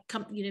that have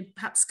come,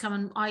 perhaps come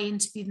and I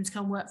interview them to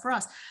come work for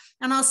us.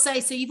 And I'll say,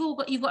 so you've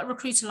got a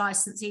recruiter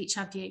license each,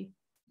 have you?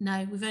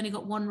 No, we've only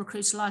got one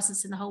recruiter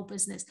license in the whole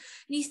business.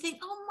 And you think,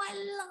 oh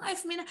my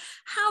life, I mean,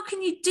 how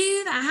can you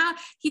do that? How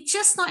you're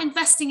just not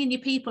investing in your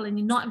people and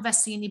you're not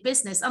investing in your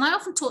business. And I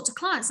often talk to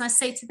clients and I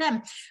say to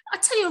them, I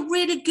tell you a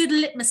really good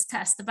litmus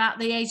test about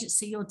the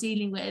agency you're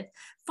dealing with.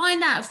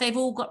 Find out if they've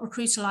all got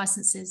recruiter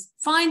licenses.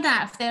 Find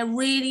out if they're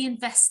really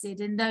invested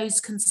in those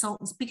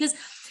consultants, because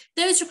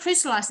those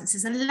recruiter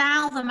licenses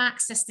allow them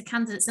access to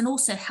candidates and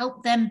also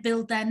help them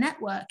build their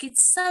network.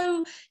 It's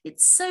so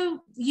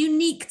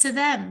unique to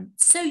them,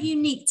 so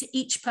unique to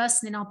each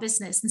person in our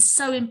business, and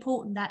so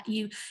important that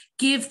you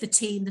give the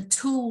team the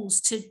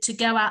tools to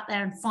go out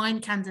there and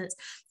find candidates.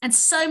 And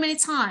so many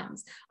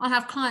times I'll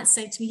have clients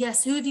say to me,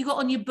 yes, who have you got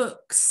on your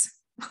books?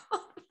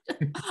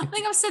 I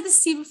think I've said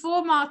this to you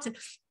before, Martin.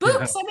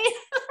 Books, I mean,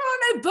 there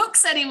are no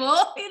books anymore.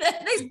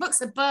 These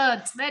books are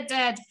burned, they're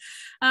dead.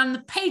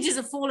 The pages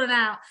have fallen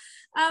out.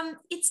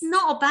 It's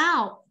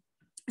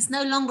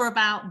no longer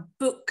about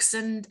books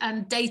and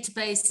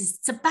databases.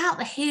 It's about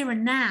the here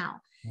and now.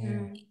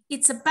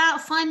 It's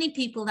about finding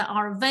people that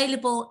are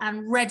available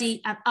and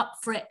ready and up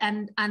for it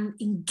and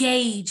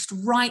engaged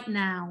right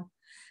now.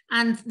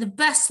 And the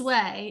best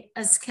way,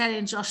 as Kelly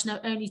and Josh know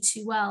only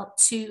too well,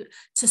 to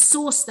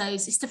source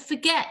those is to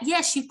forget,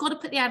 yes, you've got to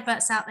put the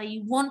adverts out there.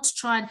 You want to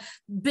try and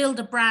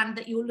build a brand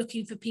that you're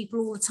looking for people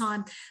all the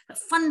time. But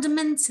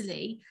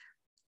fundamentally,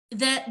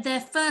 their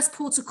first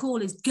port of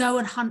call is go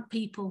and hunt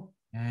people.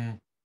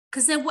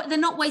 Because they're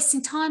not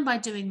wasting time by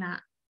doing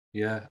that.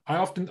 Yeah, I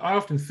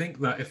often think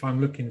that if I'm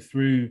looking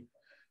through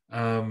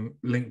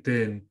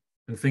LinkedIn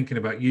and thinking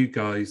about you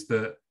guys,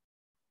 that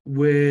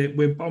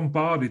we're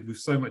bombarded with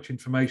so much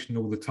information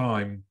all the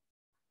time.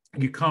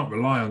 You can't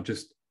rely on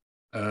just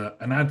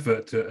an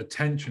advert to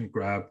attention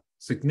grab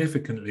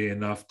significantly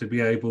enough to be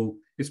able,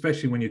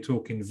 especially when you're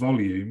talking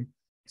volume.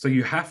 So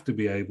you have to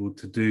be able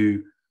to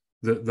do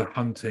the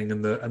hunting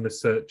and the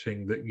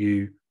searching that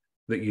you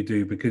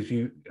do, because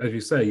you, as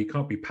you say, you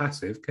can't be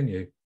passive, can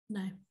you?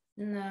 No.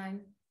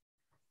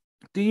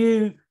 Do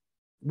you,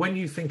 when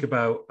you think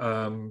about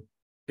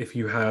if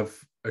you have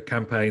a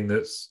campaign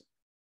that's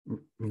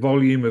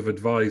volume of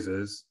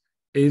advisors,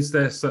 is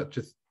there such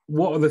a,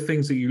 what are the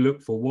things that you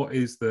look for? What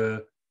is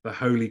the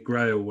holy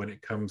grail when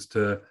it comes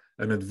to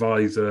an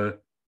advisor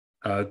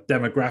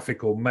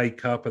demographic or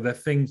makeup? Are there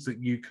things that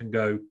you can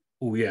go,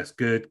 oh yes,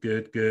 good?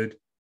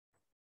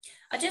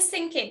 I just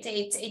think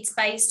it's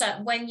based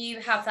on when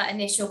you have that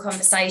initial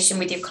conversation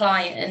with your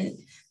client,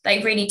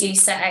 they really do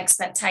set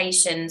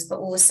expectations, but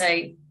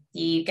also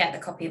you get the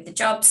copy of the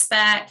job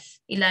spec,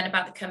 you learn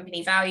about the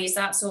company values,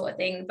 that sort of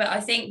thing. But I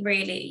think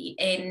really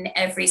in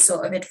every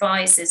sort of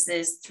advisors,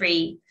 there's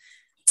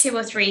two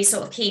or three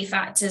sort of key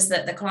factors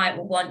that the client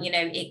will want.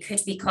 It could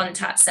be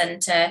contact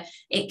center.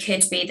 It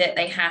could be that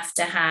they have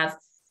to have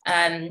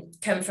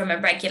come from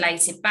a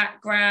regulated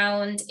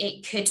background.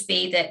 It could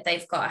be that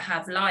they've got to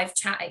have live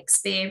chat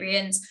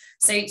experience.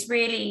 So it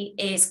really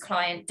is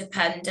client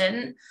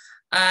dependent.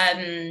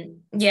 That's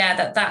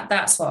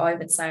what I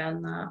would say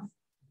on that.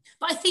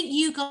 But I think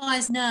you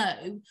guys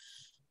know,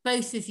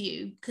 both of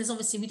you, because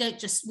obviously we don't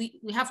just, we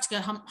have to go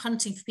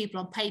hunting for people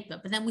on paper,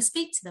 but then we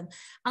speak to them.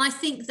 And I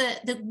think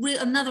that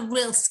another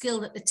real skill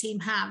that the team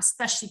have,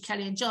 especially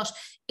Kelly and Josh,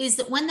 is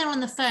that when they're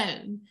on the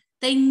phone,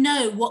 they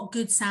know what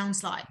good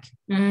sounds like.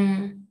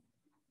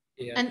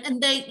 Yeah.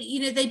 And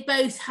they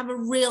both have a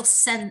real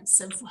sense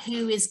of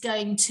who is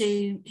going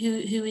to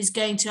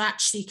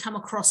actually come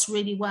across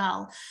really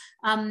well.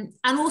 And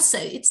also,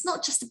 it's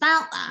not just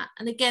about that.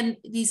 And again,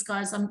 these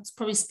guys, I'm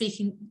probably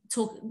speaking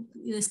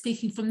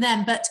from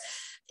them, but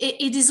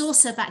it is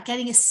also about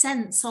getting a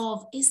sense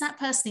of, is that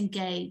person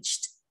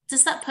engaged?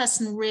 Does that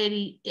person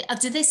really,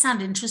 do they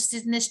sound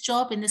interested in this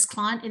job, in this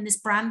client, in this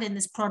brand, in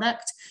this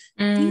product?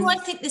 Do I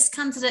think this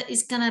candidate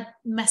is going to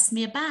mess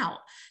me about?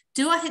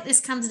 Do I think this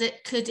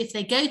candidate could, if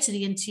they go to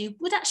the interview,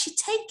 would actually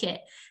take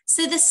it?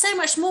 So there's so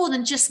much more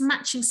than just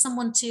matching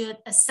someone to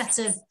a set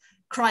of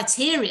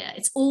criteria.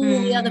 It's all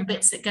the other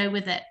bits that go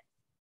with it.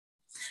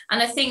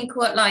 And I think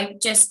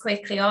just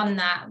quickly on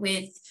that,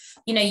 with,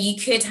 you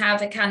could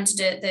have a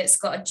candidate that's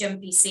got a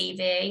jumpy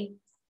CV.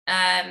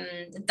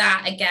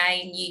 That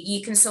again,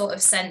 you can sort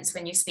of sense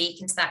when you're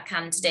speaking to that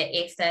candidate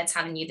if they're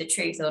telling you the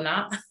truth or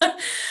not.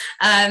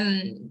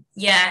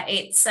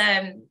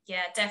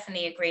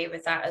 Definitely agree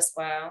with that as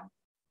well.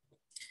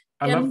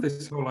 I love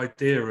this whole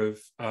idea of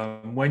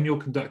when you're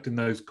conducting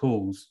those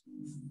calls,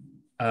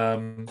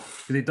 because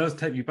it does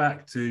take you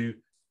back to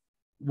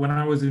when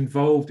I was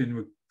involved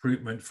in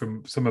recruitment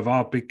from some of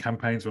our big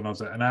campaigns when I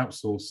was at an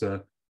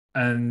outsourcer,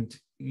 and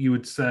you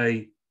would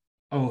say,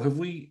 oh, have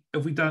we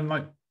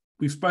done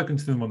we've spoken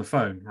to them on the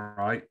phone,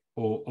 right?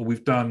 Or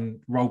we've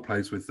done role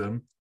plays with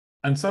them.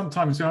 And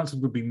sometimes the answer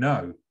would be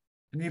no.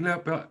 And you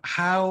look, but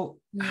how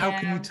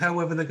can you tell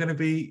whether they're going to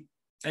be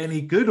any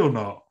good or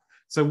not?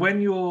 So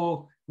when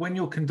you're when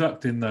you're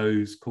conducting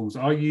those calls,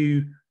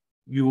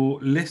 you're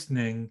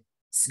listening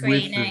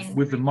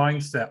with the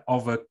mindset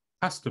of a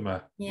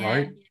customer,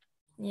 right?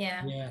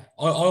 I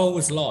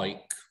always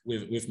like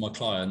with my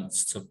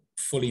clients to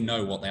fully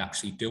know what they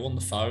actually do on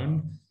the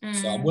phone.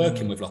 So I'm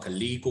working with like a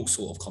legal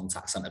sort of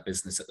contact center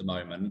business at the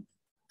moment,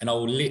 and I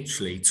will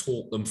literally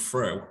talk them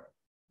through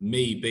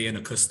me being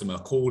a customer,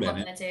 calling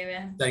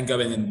it, then go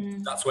in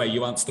and that's where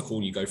you answer the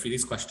call, you go through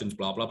these questions,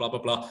 blah blah blah blah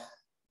blah.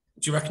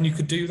 Do you reckon you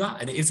could do that?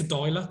 And it is a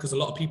dialer, because a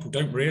lot of people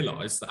don't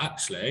realize that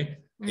actually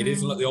it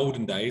isn't like the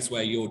olden days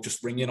where you're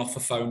just ringing off a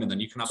phone and then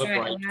you can have a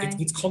break.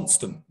 It's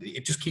constant.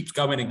 It just keeps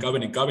going and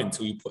going and going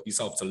until you put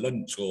yourself to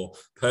lunch or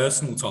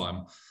personal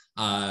time,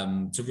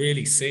 to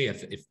really see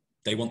if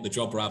they want the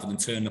job, rather than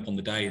turning up on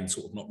the day and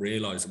sort of not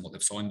realizing what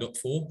they've signed up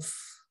for.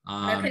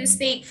 I can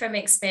speak from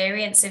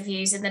experience of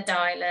using the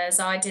dialers.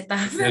 I did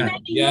that for many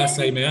years.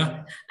 Same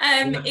here.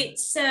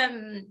 It's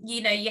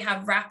you know, you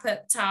have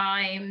wrap-up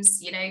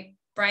times, you know,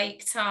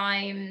 break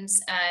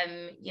times,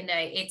 you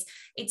know,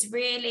 it's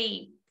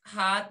really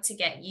hard to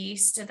get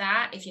used to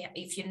that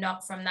if you're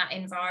not from that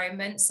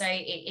environment. So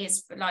it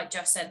is, like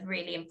Josh said,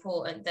 really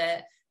important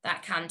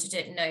that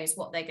candidate knows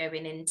what they're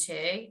going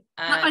into.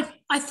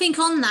 I think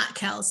on that,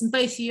 Kels, and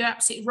both of you are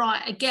absolutely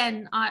right.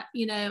 Again,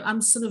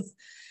 I'm sort of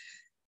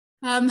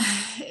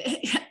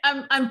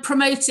I'm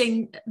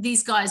promoting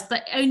these guys,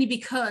 but only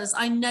because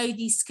I know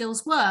these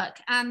skills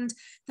work. And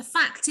the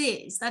fact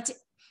is that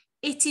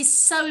it is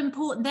so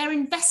important. They're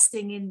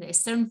investing in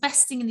this. They're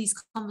investing in these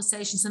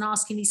conversations and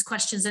asking these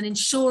questions and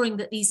ensuring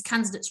that these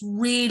candidates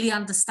really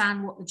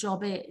understand what the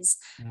job is.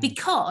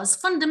 Because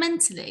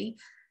fundamentally,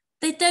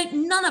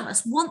 none of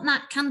us want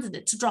that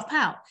candidate to drop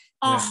out.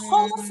 Our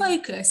whole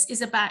focus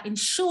is about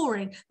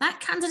ensuring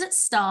that candidate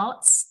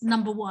starts,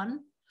 number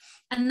one,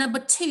 and number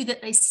two,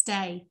 that they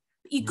stay.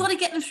 You've got to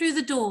get them through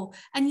the door.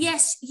 And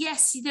yes,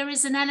 there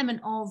is an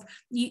element of,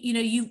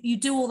 you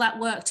do all that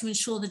work to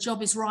ensure the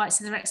job is right,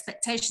 so their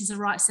expectations are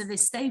right, so they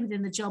stay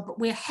within the job. But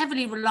we're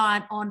heavily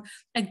reliant on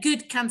a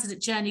good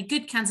candidate journey,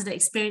 good candidate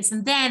experience,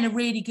 and then a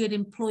really good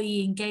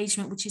employee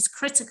engagement, which is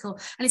critical.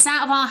 And it's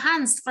out of our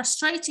hands,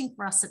 frustrating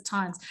for us at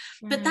times.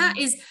 But that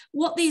is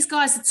what these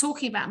guys are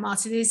talking about,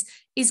 Martin,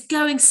 is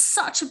going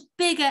such a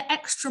bigger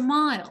extra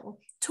mile,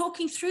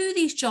 talking through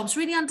these jobs,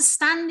 really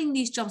understanding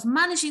these jobs,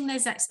 managing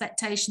those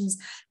expectations.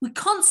 We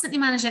constantly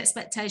manage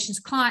expectations,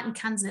 client and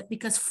candidate,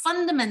 because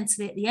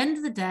fundamentally at the end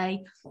of the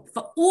day,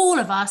 for all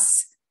of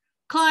us,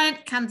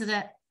 client,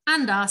 candidate,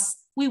 and us,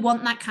 we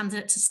want that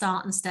candidate to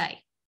start and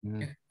stay.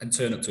 And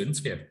turn up to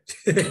interview.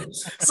 But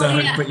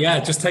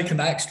just taking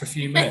that extra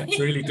few minutes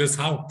really does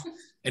help.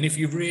 And if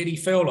you really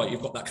feel like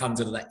you've got that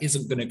candidate that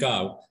isn't going to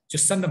go,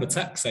 just send them a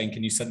text saying,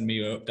 can you send me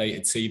your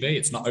updated CV?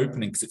 It's not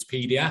opening because it's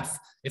PDF.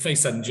 If they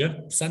send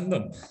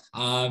them.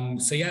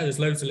 There's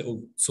loads of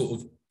little sort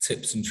of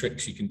tips and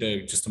tricks you can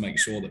do just to make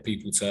sure that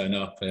people turn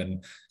up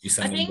and you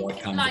send them the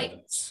right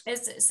candidates.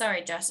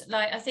 Sorry, Josh.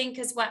 I think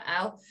as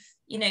well,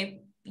 you know,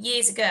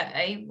 years ago,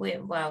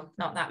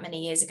 not that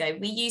many years ago,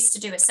 we used to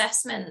do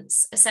assessment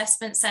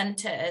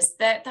centres.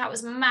 That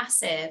was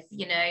massive,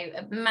 you know,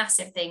 a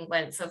massive thing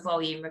went for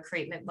volume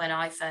recruitment when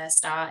I first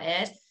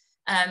started.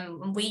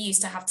 We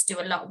used to have to do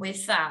a lot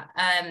with that.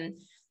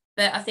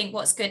 But I think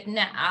what's good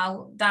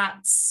now,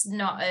 that's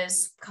not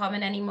as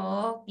common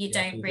anymore. You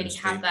don't really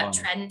have that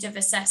trend of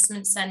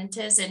assessment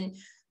centres, and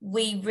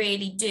we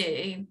really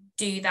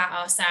do that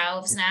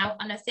ourselves now.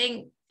 And I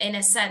think in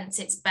a sense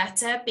it's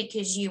better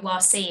because you are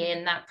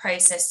seeing that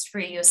process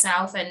through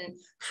yourself and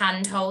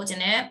hand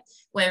holding it,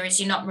 whereas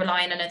you're not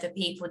relying on other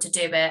people to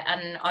do it.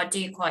 And I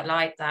do quite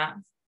like that.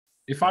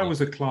 If I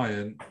was a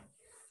client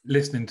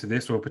listening to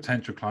this, or a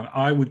potential client,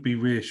 I would be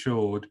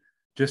reassured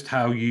just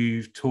how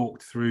you've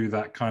talked through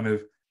that kind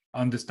of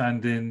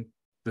understanding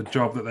the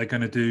job that they're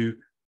going to do,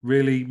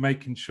 really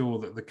making sure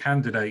that the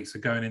candidates are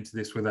going into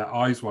this with their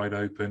eyes wide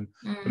open,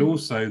 but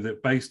also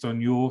that based on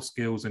your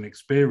skills and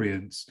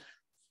experience,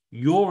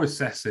 you're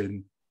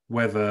assessing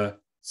whether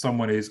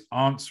someone is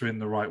answering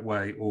the right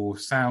way or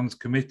sounds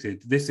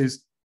committed. This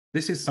is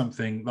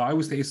something that I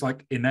always think it's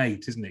like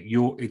innate, isn't it?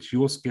 It's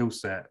your skill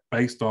set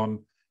based on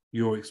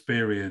your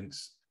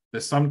experience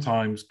that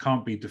sometimes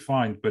can't be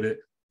defined, but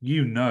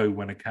you know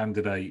when a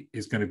candidate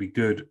is going to be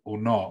good or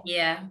not,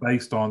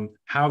 based on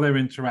how they're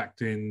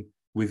interacting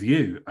with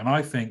you. And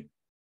I think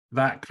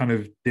that kind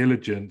of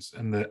diligence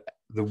and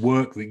the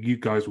work that you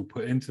guys will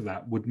put into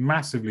that would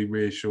massively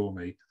reassure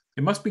me.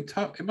 It must be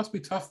tough. It must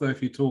be tough though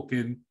if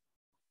you're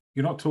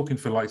not talking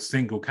for like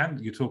single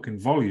candidate, you're talking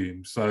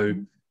volume. So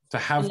to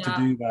have to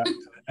do that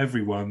to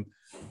everyone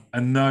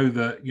and know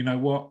that, you know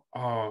what,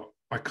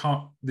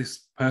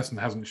 this person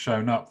hasn't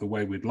shown up the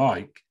way we'd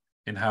like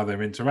in how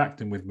they're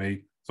interacting with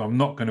me, so I'm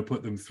not going to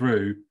put them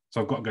through. So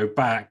I've got to go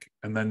back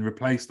and then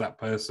replace that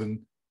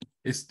person.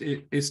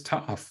 It's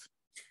tough.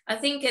 I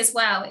think as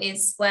well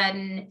is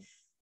when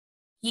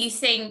you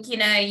think, you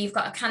know, you've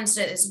got a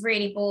candidate that's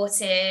really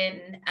bought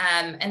in,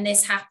 and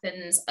this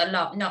happens a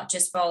lot, not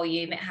just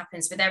volume, it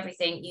happens with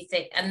everything, you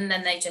think, and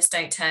then they just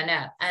don't turn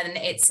up. And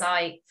it's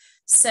like,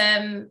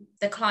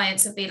 the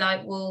clients will be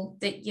like, well,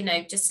 you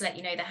know, just to let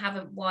you know, they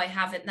haven't, why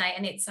haven't they?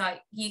 And it's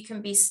like, you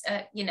can be,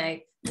 you know,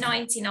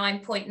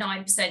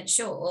 99.9%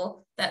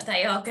 sure that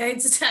they are going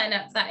to turn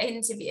up that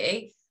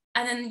interview,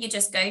 and then you're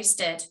just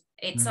ghosted.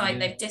 It's like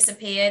they've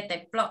disappeared,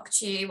 they've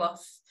blocked you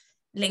off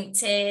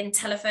LinkedIn,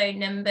 telephone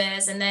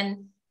numbers, and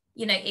then,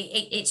 you know,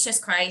 it's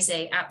just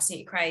crazy,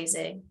 absolutely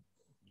crazy.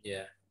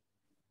 Yeah.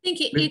 I think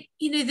it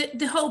you know,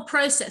 the whole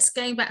process,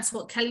 going back to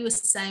what Kelly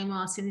was saying,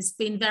 Martin, has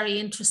been very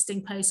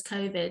interesting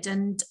post-COVID.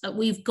 And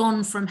we've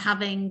gone from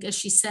having, as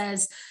she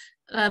says,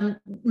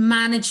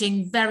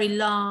 managing very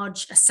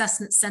large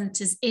assessment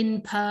centres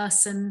in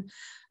person,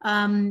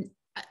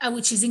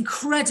 which is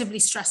incredibly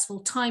stressful,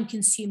 time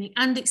consuming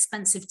and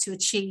expensive to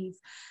achieve.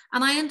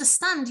 And I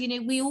understand, you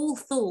know, we all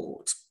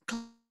thought,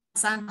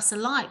 and us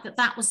alike,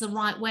 that was the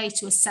right way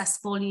to assess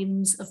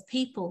volumes of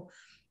people.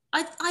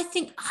 I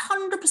think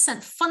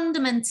 100%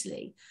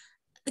 fundamentally,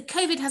 the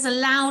COVID has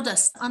allowed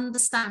us to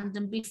understand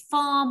and be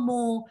far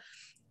more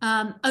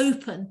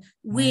open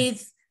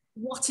with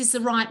what is the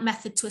right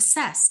method to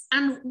assess.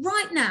 And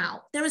right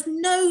now, there is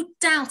no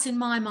doubt in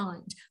my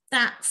mind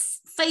that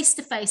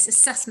face-to-face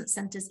assessment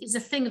centres is a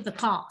thing of the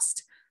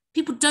past.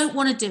 People don't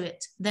want to do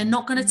it. They're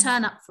not going to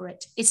turn up for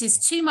it. It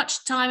is too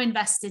much time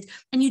invested,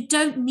 and you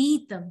don't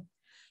need them.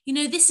 You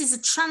know, this is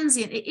a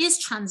transient. It is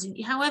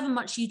transient. However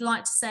much you'd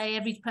like to say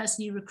every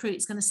person you recruit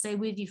is going to stay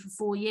with you for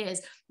 4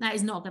 years, that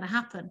is not going to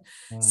happen.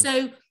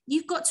 So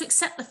you've got to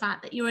accept the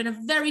fact that you're in a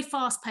very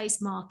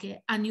fast-paced market,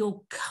 and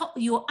your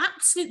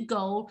absolute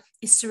goal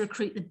is to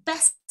recruit the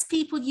best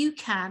people you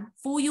can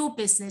for your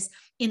business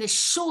in as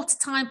short a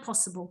time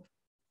possible.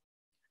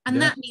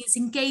 And that means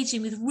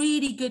engaging with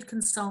really good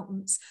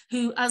consultants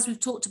who, as we've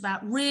talked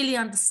about, really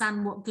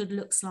understand what good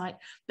looks like,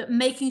 but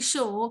making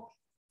sure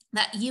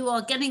that you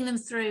are getting them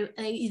through,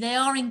 they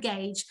are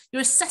engaged,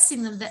 you're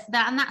assessing them,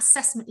 and that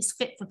assessment is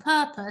fit for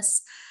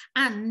purpose,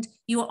 and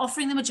you are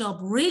offering them a job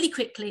really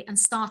quickly and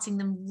starting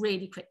them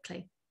really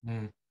quickly.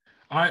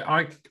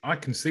 I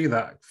can see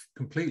that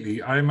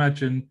completely. I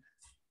imagine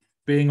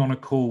being on a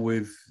call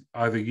with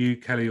either you,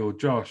 Kelly, or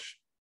Josh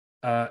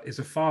is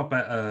a far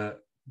better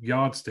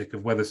yardstick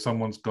of whether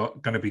someone's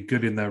going to be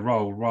good in their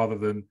role, rather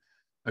than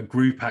a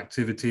group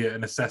activity at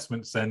an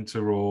assessment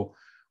centre or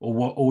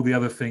what all the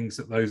other things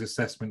that those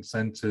assessment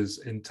centres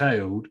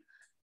entailed.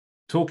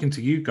 Talking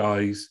to you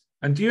guys,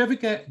 and do you ever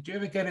get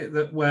it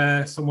that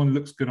where someone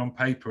looks good on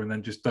paper and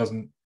then just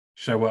doesn't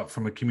show up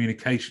from a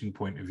communication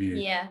point of view?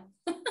 Yeah.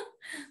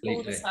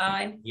 All the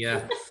time.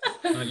 Yeah.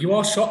 You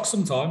are shocked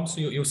sometimes.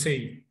 You'll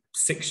see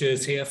 6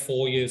 years here,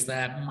 4 years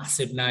there,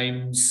 massive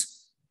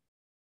names,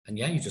 and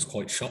yeah, you're just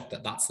quite shocked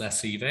that that's their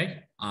CV.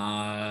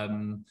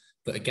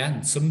 But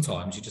again,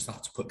 sometimes you just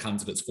have to put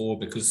candidates forward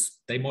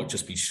because they might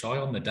just be shy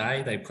on the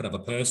day. They could have a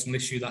personal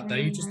issue that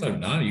day. You just don't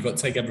know. You've got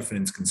to take everything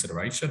into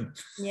consideration.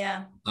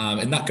 Yeah.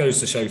 And that goes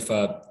to show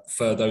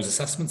for those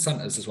assessment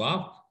centres as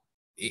well.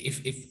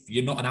 If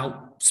you're not an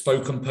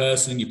outspoken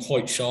person and you're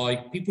quite shy,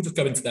 people just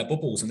go into their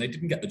bubbles, and they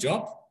didn't get the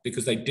job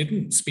because they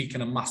didn't speak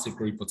in a massive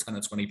group of 10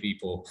 or 20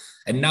 people.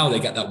 And now they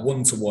get that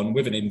one-to-one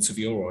with an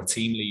interviewer or a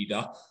team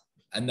leader.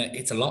 And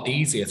it's a lot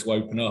easier to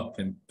open up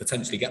and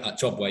potentially get that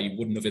job where you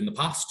wouldn't have in the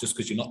past, just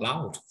because you're not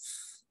loud.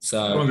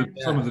 So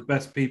some of the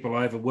best people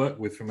I ever worked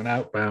with from an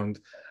outbound.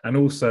 And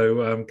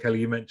also, Kelly,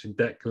 you mentioned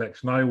debt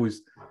collection. I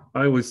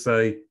always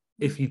say,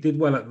 if you did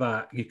well at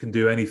that, you can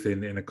do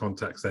anything in a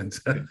contact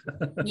centre.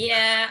 Do you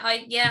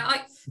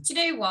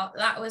know what?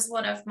 That was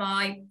one of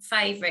my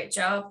favourite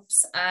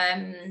jobs.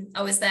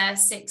 I was there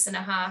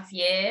 6.5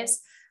 years,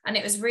 and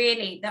it was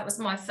that was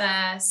my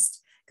first.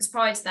 Because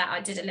prior to that,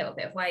 I did a little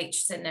bit of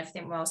waitressing and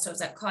everything whilst I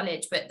was at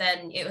college, but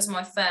then it was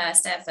my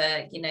first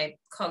ever, you know,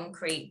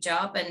 concrete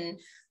job, and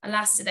I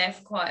lasted there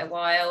for quite a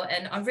while,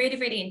 and I really,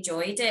 really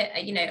enjoyed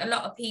it. You know, a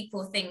lot of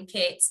people think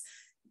it's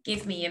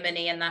give me your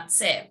money and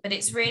that's it, but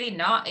it's really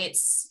not.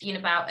 It's, you know,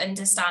 about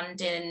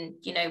understanding,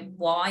 you know,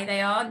 why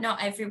they are.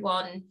 Not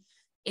everyone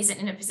isn't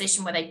in a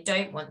position where they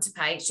don't want to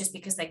pay. It's just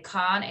because they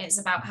can't. It's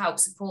about help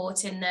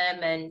supporting them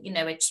and, you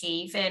know,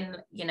 achieving,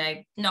 you know,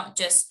 not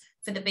just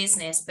for the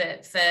business,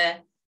 but for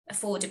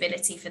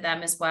affordability for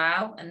them as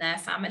well and their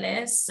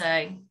families.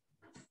 So,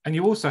 and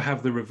you also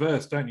have the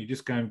reverse, don't you?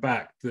 Just going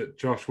back, that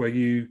Josh, where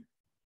you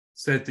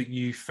said that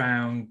you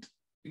found,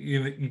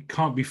 you know, you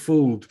can't be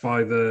fooled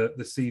by the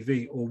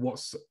CV or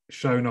what's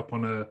shown up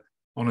on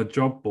a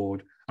job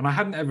board. And I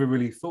hadn't ever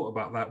really thought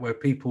about that, where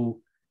people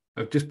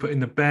have just put in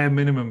the bare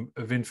minimum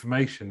of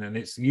information, and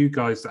it's you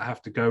guys that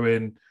have to go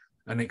in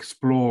and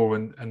explore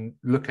and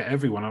look at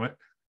everyone. I mean,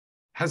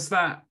 has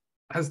that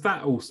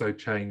also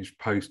changed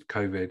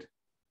post-COVID?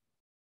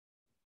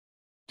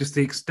 Just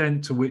the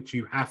extent to which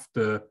you have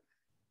to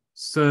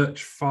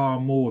search far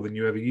more than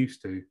you ever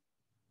used to?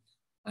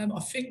 I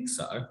think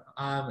so.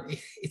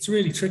 It's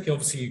really tricky.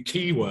 Obviously,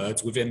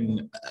 keywords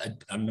within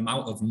an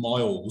amount of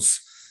miles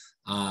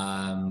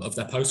of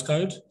their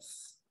postcode.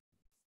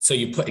 So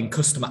you put in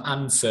customer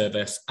and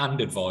service and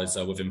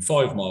advisor within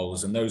 5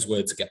 miles, and those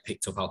words get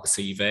picked up out the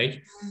CV.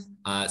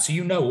 So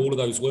you know all of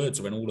those words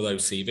are in all of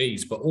those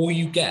CVs, but all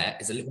you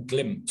get is a little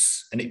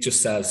glimpse, and it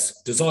just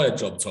says desired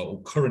job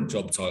title, current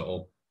job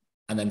title,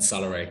 and then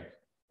salary.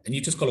 And you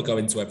just got to go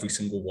into every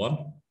single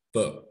one.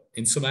 But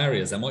in some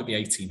areas, there might be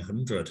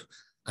 1,800.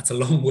 That's a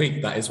long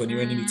week, that is, when you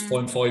only need to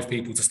find 5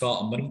 people to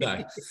start on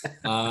Monday.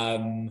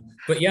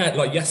 But yeah,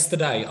 like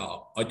yesterday,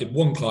 I did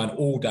one client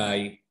all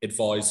day,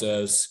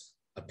 advisors.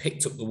 I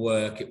picked up the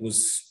work. It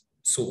was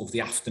sort of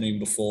the afternoon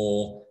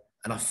before,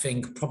 and I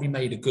think probably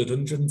made a good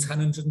 110,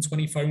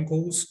 120 phone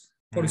calls.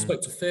 Probably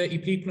spoke to 30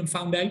 people and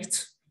found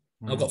 8.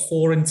 I've got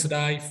 4 in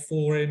today,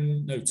 2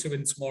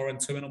 in tomorrow, and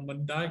 2 in on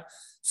Monday.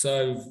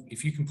 So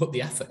if you can put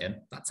the effort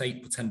in, that's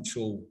 8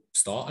 potential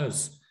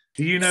starters.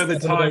 Do you know the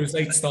time times?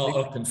 Those 8 start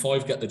up and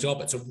 5 get the job.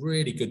 It's a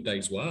really good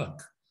day's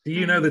work. Do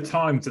you know the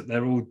times that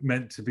they're all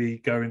meant to be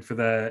going for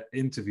their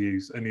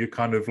interviews, and you're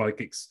kind of like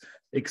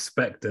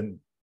expectant?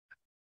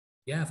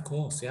 Yeah, of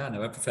course. Yeah, I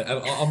know everything.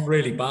 I'm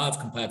really bad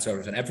compared to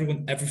everything.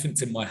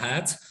 Everything's in my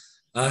head.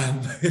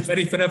 If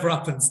anything ever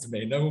happens to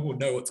me, no one will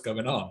know what's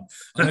going on.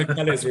 I know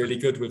Kelly's really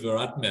good with her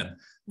admin,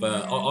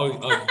 but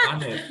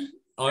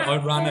I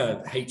ran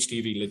a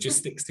HGV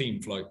logistics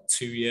team for like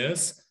 2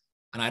 years,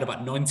 and I had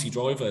about 90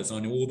 drivers. I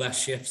knew all their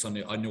shifts. I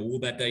knew all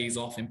their days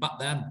off. And back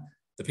then,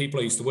 the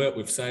people I used to work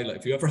with say, like,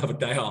 if you ever have a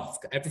day off,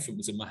 everything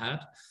was in my head.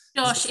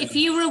 Josh, if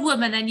you were a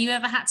woman and you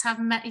ever had to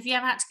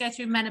go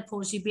through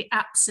menopause, you'd be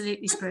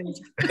absolutely screwed.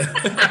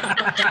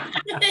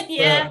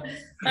 Yeah,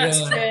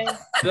 that's true.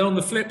 Then on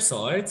the flip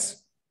side,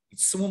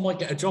 someone might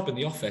get a job in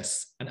the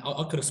office, and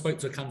I could have spoke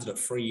to a candidate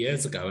 3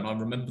 years ago, and I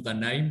remember their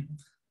name.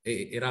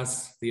 It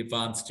has the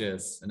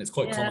advantages, and it's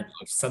quite common.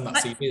 I send that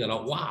CV, they're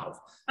like, wow.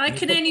 I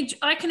can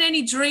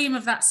only dream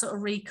of that sort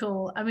of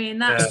recall. I mean,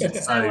 that's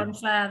just so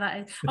unfair. That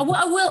is.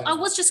 I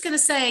was just going to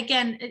say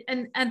again,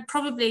 and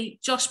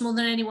probably Josh more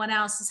than anyone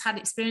else has had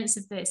experience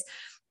of this,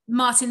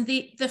 Martin.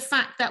 The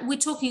fact that we're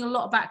talking a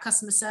lot about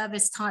customer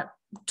service type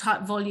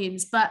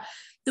volumes, but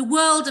the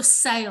world of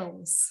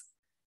sales,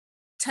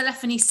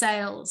 telephony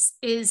sales,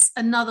 is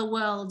another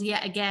world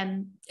yet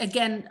again.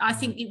 Again, I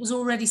think it was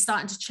already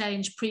starting to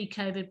change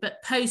pre-COVID,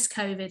 but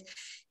post-COVID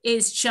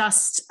is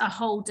just a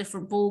whole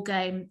different ball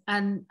game.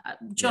 And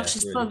Josh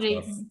is really probably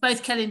tough.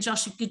 Both Kelly and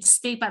Josh are good to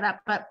speak about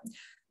that. But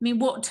I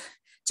mean,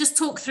 just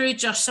talk through,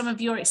 Josh, some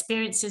of your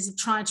experiences of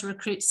trying to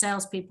recruit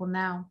salespeople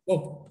now.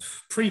 Well,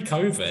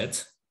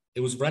 pre-COVID,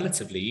 it was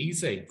relatively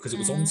easy because it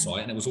was on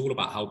site, and it was all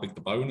about how big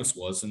the bonus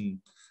was,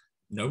 and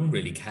no one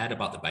really cared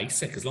about the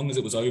basic. As long as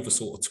it was over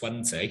sort of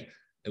 20,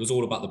 it was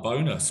all about the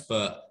bonus.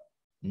 But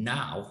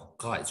now,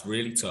 God, it's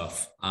really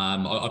tough.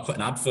 I put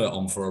an advert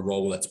on for a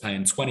role that's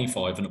paying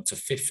 25 and up to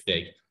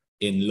 50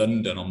 in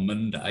London on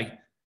Monday.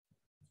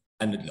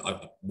 And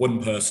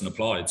one person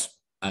applied,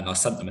 and I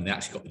sent them, and they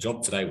actually got the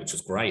job today, which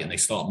was great. And they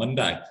start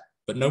Monday,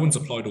 but no one's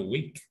applied all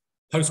week.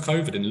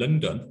 Post-COVID in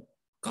London,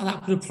 God,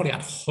 that would have probably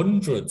had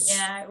hundreds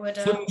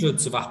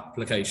of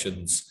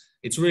applications.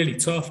 It's really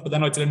tough. But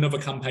then I did another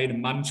campaign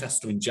in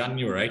Manchester in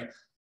January,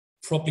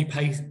 probably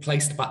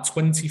placed about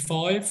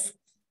 25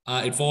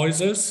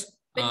 advisors.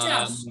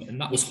 And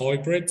that was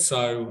hybrid,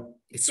 so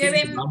it's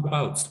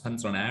roundabouts,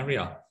 depends on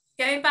area.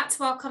 Going back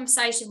to our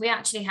conversation, we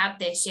actually had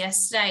this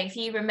yesterday. If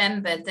you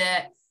remember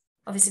that,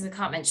 obviously we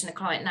can't mention the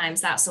client names,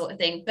 that sort of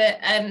thing,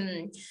 but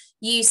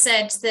you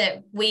said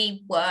that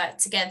we worked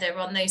together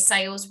on those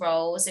sales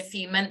roles a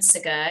few months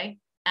ago,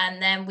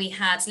 and then we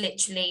had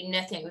literally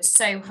nothing. It was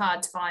so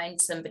hard to find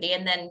somebody,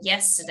 and then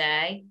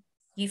yesterday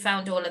you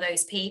found all of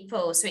those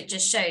people. So it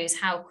just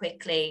shows how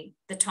quickly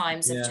the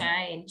times have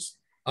changed.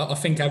 I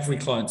think every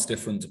client's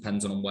different,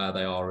 depending on where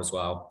they are as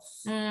well.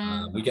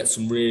 We get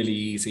some really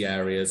easy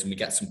areas, and we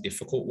get some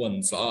difficult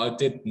ones. I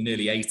did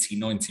nearly 80,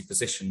 90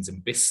 positions in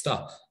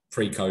Bristow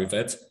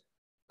pre-COVID,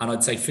 and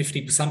I'd say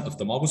 50% of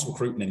them I was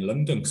recruiting in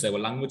London because they were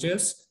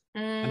languages.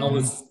 And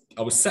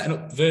I was setting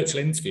up virtual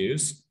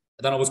interviews,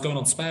 and then I was going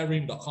on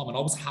spareroom.com, and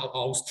I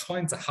was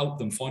trying to help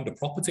them find a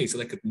property so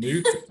they could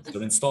move to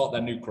and start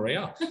their new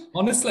career.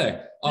 Honestly,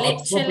 I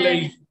was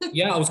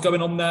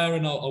going on there,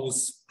 and I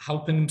was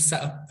helping them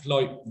set up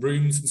like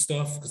rooms and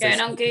stuff.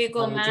 Going on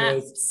Google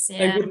Maps.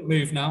 They wouldn't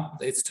move now.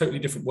 It's a totally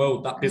different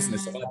world. That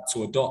business have had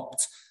to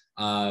adopt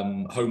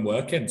home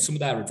working. Some of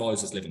their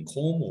advisors live in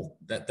Cornwall.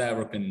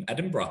 They're up in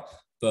Edinburgh.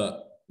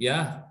 But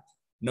yeah,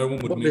 no one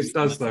would move. What this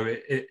does though,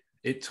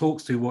 it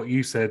talks to what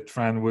you said,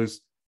 Fran,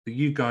 was that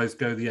you guys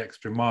go the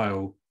extra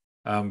mile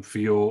for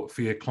your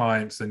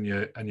clients and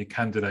your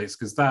candidates,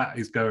 because that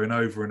is going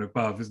over and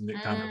above, isn't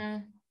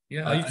it?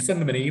 Yeah, I used to send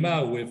them an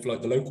email with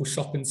like the local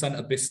shopping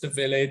centre, Bristow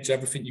Village,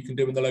 everything you can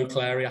do in the local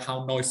area,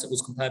 how nice it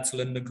was compared to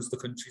London because the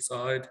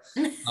countryside.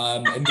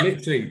 And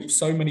literally,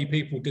 so many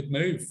people did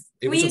move.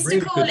 It was a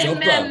really good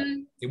job, though.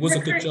 It was a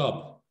good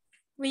job.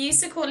 We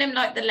used to call him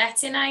like the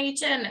letting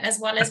agent as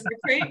well as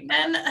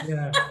recruitment.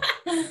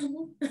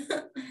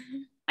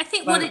 I think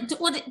think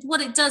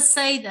what it does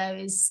say though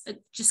is,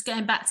 just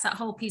going back to that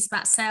whole piece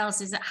about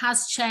sales, is it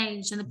has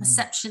changed, and the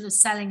perception of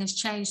selling has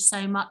changed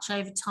so much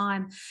over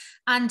time,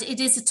 and it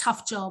is a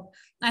tough job.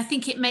 I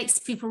think it makes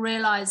people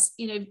realize,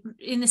 you know,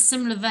 in a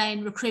similar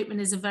vein, recruitment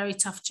is a very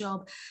tough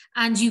job,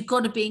 and you've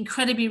got to be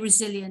incredibly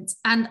resilient.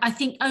 And I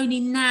think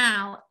only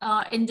now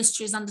our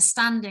industry is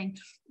understanding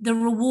the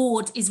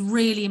reward is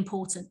really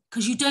important,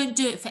 because you don't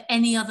do it for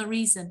any other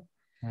reason.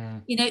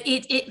 You know,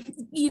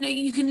 you know,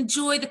 you can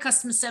enjoy the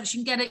customer service,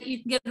 you can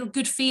get a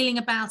good feeling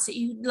about it.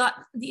 You like,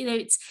 you know,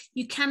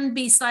 you can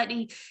be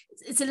slightly,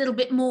 it's a little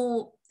bit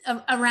more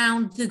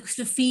around the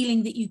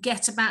feeling that you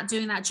get about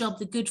doing that job,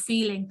 the good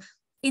feeling.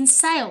 In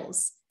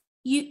sales,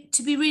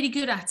 to be really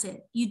good at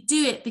it, you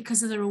do it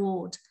because of the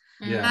reward.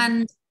 Yeah.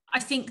 And I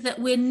think that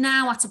we're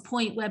now at a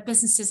point where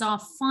businesses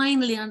are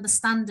finally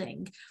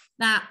understanding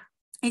that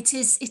it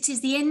is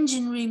the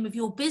engine room of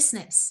your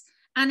business,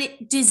 and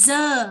it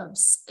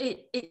deserves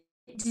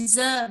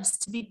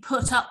to be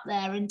put up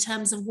there in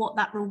terms of what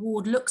that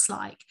reward looks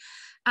like.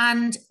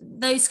 And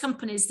those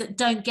companies that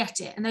don't get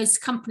it, and those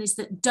companies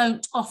that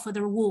don't offer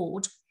the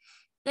reward,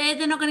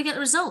 they're not going to get the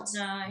results.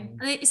 No.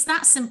 And it's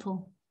that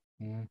simple.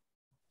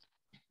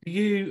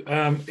 You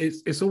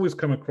it's always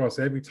come across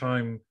every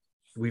time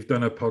we've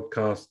done a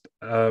podcast,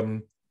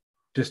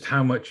 just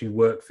how much you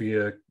work for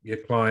your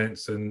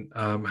clients, and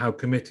how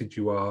committed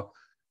you are.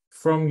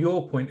 From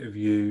your point of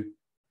view,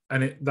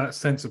 and that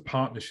sense of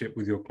partnership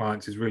with your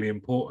clients is really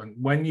important.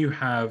 When you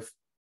have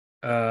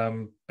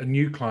a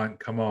new client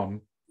come on,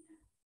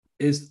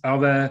 are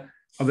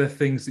there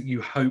things that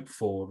you hope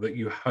for, that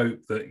you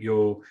hope that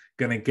you're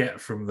going to get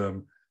from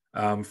them,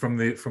 from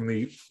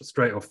the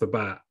straight off the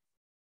bat?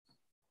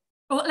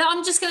 Well,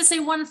 I'm just going to say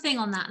one thing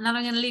on that, and then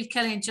I'm going to leave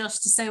Kelly and Josh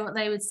to say what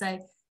they would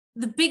say.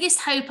 The biggest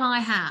hope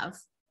I have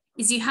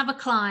is you have a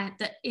client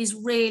that is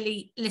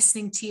really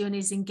listening to you and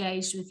is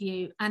engaged with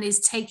you and is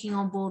taking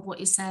on board what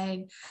you're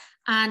saying.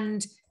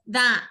 And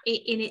that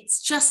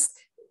it's just,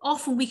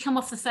 often we come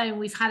off the phone,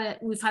 we've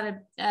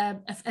had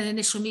an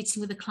initial meeting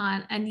with a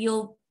client, and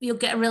you'll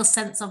get a real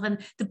sense of, and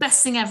the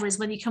best thing ever is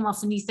when you come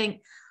off and you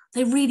think,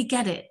 they really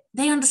get it,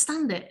 they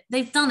understand it,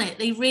 they've done it,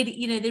 they really,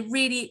 you know,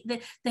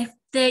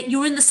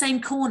 you're in the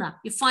same corner,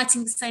 you're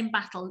fighting the same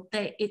battle,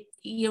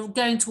 you're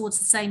going towards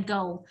the same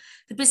goal.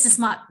 The business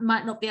might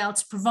not be able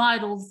to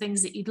provide all the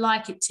things that you'd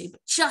like it to,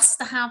 but just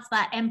to have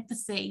that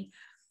empathy,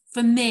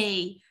 for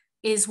me,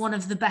 is one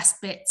of the best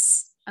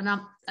bits. And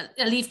I'll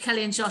leave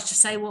Kelly and Josh to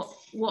say what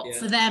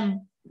for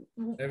them.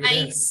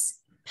 Pace.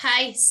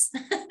 I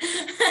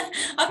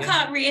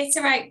can't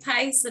reiterate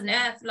pace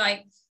enough.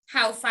 Like,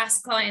 how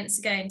fast clients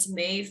are going to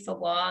move, for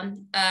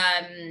one.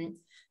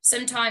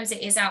 Sometimes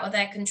it is out of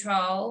their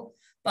control,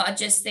 but I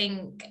just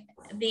think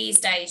these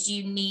days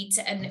you need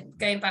to, and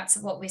going back to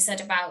what we said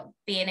about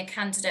being a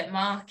candidate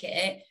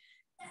market,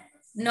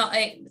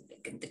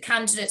 the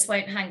candidates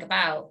won't hang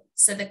about.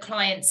 So the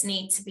clients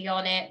need to be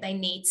on it. They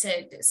need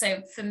to.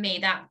 So for me,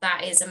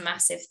 that is a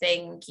massive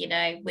thing, you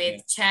know,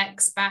 with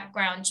checks,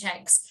 background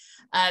checks,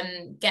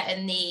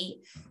 getting the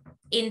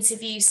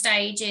interview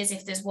stages,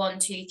 if there's 1,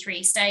 2,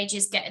 3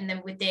 stages, getting them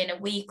within a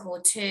week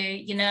or two,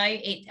 you know,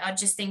 I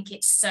just think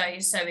it's so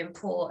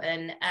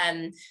important.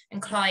 And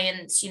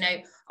clients, you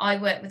know, I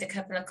work with a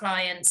couple of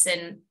clients,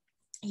 and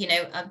you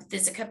know,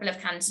 there's a couple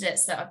of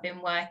candidates that I've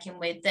been working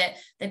with that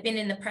they've been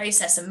in the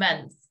process a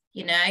month,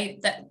 you know,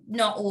 that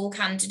not all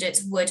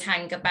candidates would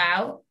hang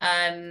about,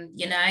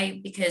 you know,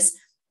 because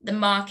the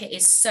market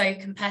is so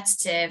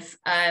competitive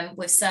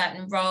with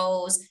certain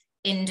roles,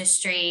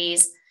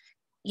 industries.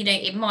 You know,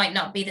 it might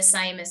not be the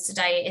same as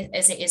today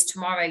as it is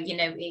tomorrow. You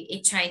know,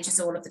 it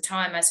changes all of the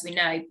time, as we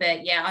know.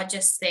 But yeah, I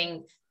just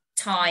think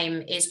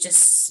time is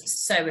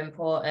just so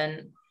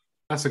important.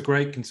 That's a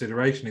great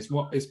consideration. It's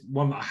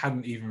one that I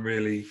hadn't even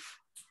really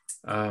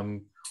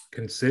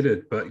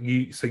considered. But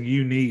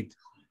you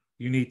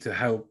need to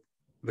help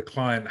the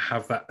client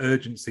have that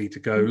urgency to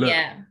go, look,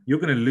 you're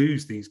going to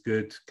lose these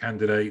good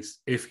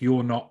candidates if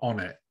you're not on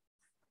it.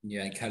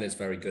 Yeah, and Kelly's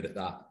very good at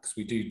that, because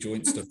we do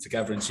joint stuff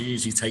together, and she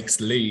usually takes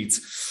the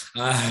leads.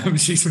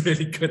 She's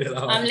really good at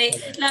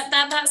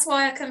that. That's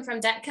why I come from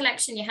debt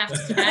collection. You have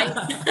to chase.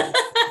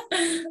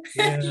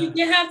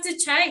 You have to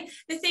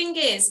chase. The thing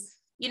is,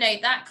 you know,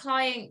 that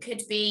client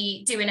could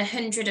be doing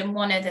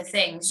 101 other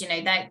things. You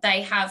know,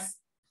 they have,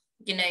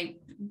 you know,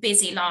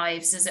 busy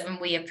lives, and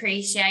we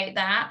appreciate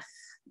that.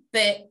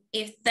 But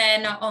if they're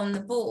not on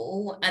the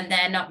ball and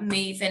they're not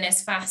moving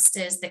as fast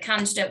as the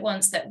candidate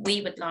wants that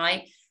we would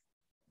like,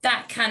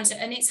 that candidate,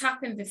 and it's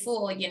happened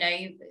before, you know,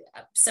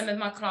 some of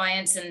my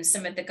clients and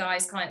some of the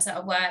clients that I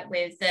work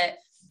with, that,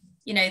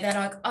 you know, they're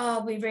like,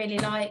 oh, we really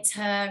liked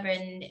her,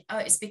 and oh,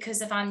 it's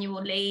because of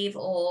annual leave,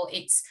 or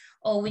it's,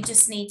 oh, we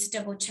just need to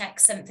double check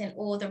something,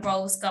 or the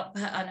roles got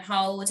put on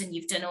hold and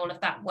you've done all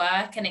of that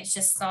work. And it's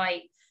just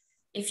like,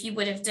 if you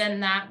would have done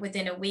that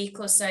within a week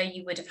or so,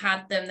 you would have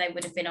had them, they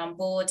would have been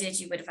onboarded,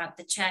 you would have had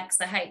the checks,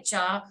 the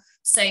HR.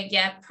 So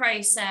yeah,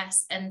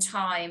 process and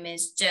time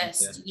is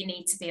just, you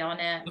need to be on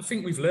it. I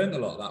think we've learned a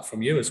lot of that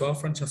from you as well,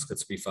 Francesca,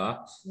 to be fair.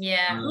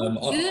 Yeah.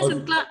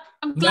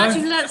 I'm glad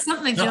you've learned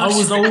something, Josh. I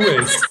was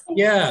always,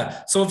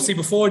 yeah. So obviously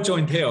before I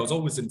joined here, I was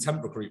always in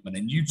temp recruitment,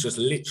 and you just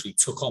literally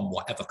took on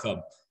whatever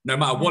come. No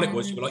matter what it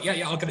was, you were like,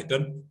 yeah, I'll get it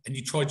done. And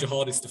you tried your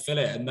hardest to fill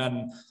it. And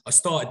then I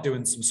started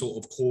doing some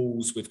sort of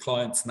calls with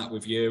clients and that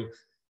with you.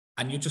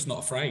 And you're just not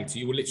afraid. So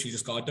you will literally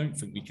just go, I don't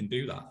think we can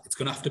do that. It's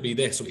going to have to be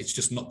this, or it's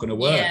just not going to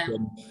work. Yeah.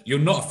 And you're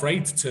not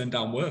afraid to turn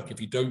down work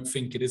if you don't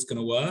think it is going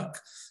to work.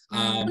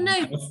 And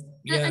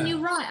you're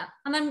right.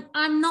 And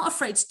I'm not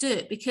afraid to do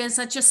it, because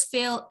I just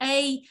feel,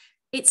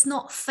 it's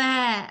not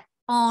fair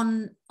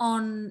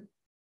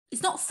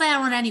it's not fair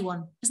on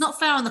anyone. It's not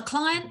fair on the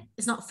client.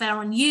 It's not fair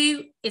on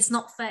you. It's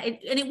not fair, and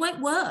it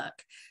won't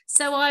work.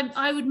 So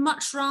I would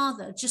much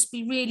rather just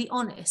be really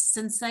honest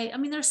and say, I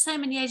mean, there are so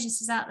many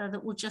agencies out there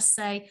that will just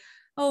say,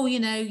 oh,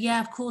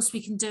 yeah, of course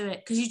we can do it,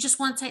 because you just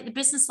want to take the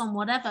business on,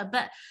 whatever.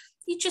 But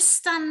you just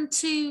stand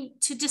to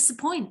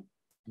disappoint.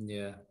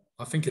 Yeah.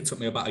 I think it took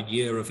me about a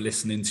year of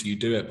listening to you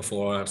do it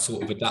before I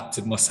sort of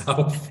adapted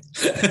myself.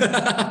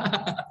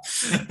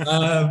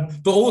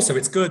 But also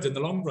it's good in the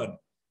long run,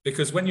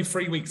 because when you're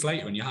 3 weeks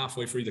later and you're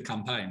halfway through the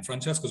campaign,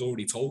 Francesca's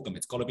already told them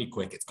it's got to be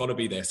quick, it's got to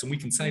be this. And we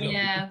can say, look, we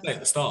can say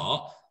at the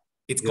start,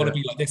 it's got to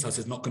be like this, else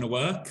it's not going to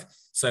work.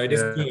 So it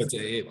is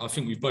good. I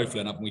think we've both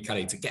learned, haven't we,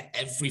 Kelly, to get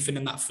everything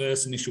in that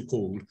first initial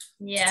call,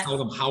 to tell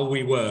them how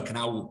we work and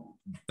how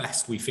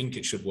best we think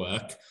it should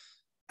work.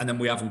 And then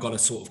we haven't got to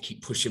sort of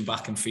keep pushing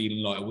back and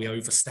feeling like, are we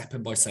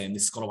overstepping by saying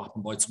this has got to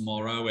happen by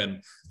tomorrow?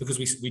 And because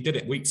we did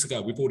it weeks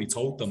ago, we've already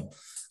told them.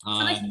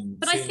 I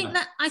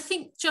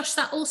think, Josh,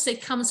 that also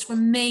comes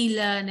from me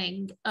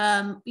learning,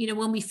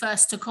 when we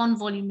first took on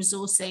volume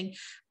resourcing,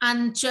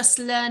 and just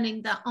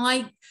learning that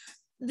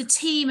the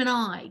team and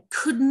I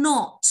could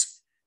not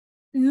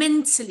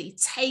mentally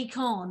take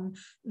on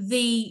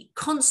the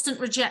constant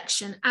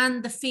rejection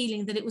and the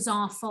feeling that it was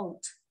our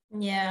fault.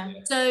 Yeah.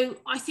 So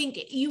I think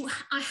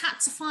I had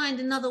to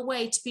find another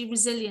way to be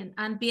resilient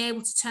and be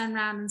able to turn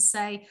around and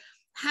say,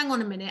 hang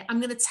on a minute, I'm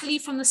going to tell you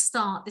from the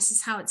start, this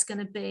is how it's going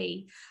to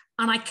be.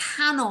 And I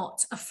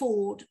cannot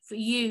afford for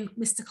you,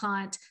 Mr.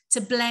 Client,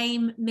 to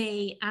blame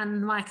me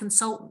and my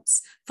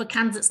consultants for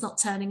candidates not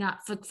turning up,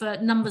 for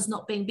numbers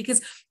not being,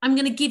 because I'm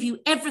going to give you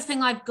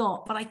everything I've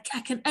got, but I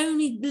can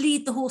only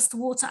lead the horse to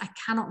water. I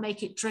cannot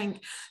make it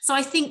drink. So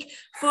I think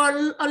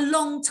for a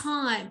long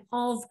time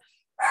of,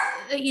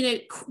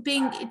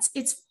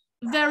 it's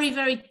very,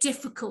 very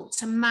difficult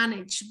to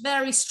manage,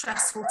 very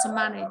stressful to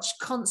manage,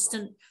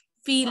 constant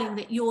feeling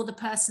that you're the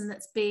person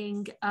that's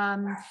being,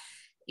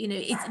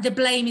 the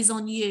blame is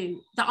on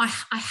you, that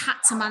I had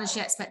to manage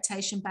the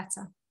expectation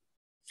better.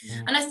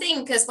 And I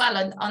think as well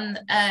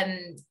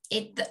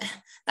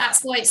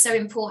that's why it's so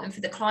important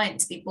for the client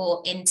to be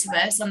brought into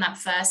us on that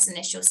first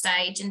initial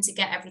stage and to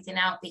get everything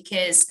out,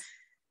 because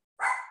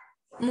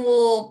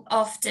more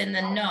often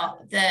than not,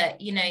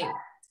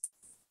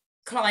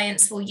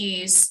 clients will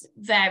use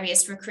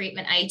various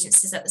recruitment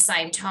agencies at the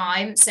same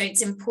time. So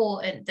it's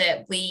important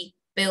that we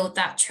build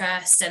that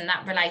trust and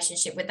that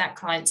relationship with that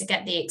client to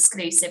get the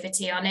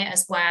exclusivity on it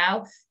as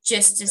well,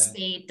 just to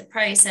speed the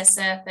process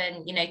up.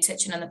 And,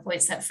 touching on the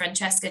points that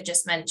Francesca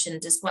just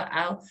mentioned as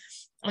well,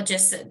 or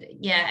just,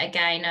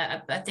 again,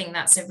 I think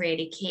that's a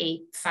really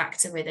key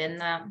factor within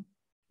that.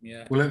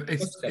 Yeah. Well,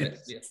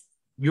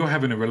 you're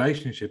having a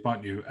relationship,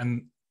 aren't you?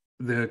 And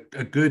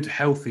a good,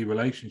 healthy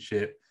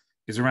relationship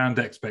is around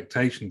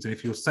expectations. And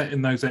if you're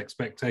setting those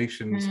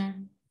expectations,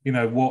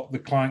 what the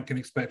client can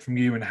expect from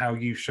you and how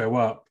you show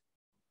up,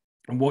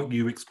 and what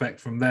you expect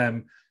from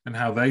them and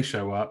how they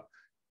show up,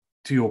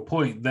 to your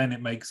point, then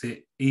it makes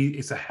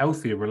it's a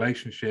healthier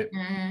relationship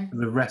for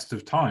the rest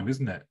of time,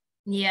 isn't it?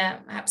 Yeah,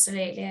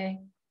 absolutely.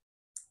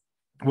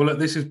 Well, look,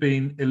 this has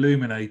been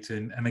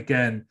illuminating. And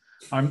again,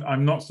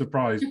 I'm not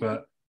surprised,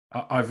 but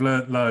I've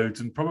learned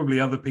loads, and probably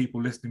other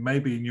people listening,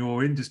 maybe in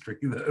your industry,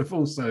 that have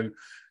also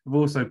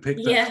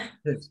picked up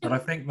tips. But I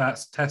think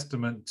that's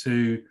testament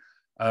to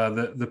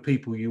the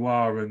people you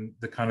are, and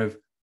the kind of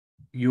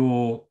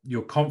your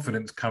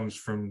confidence comes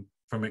from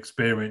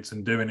experience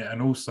and doing it,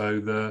 and also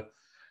the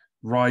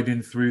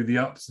riding through the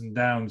ups and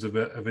downs of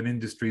an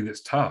industry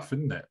that's tough,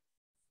 isn't it?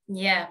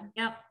 Yeah.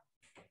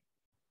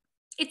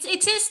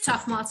 It is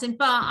tough, Martin,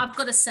 but I've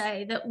got to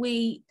say that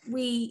we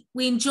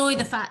enjoy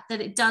the fact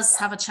that it does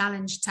have a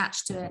challenge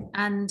attached to it,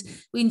 and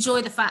we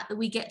enjoy the fact that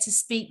we get to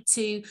speak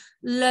to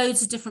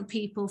loads of different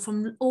people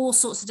from all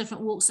sorts of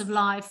different walks of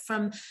life,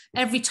 from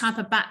every type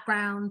of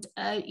background.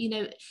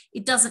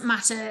 It doesn't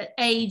matter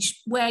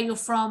age, where you're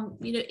from,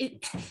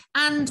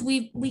 and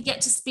we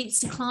get to speak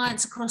to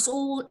clients across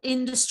all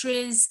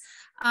industries.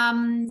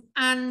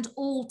 And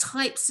all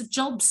types of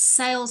jobs,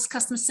 sales,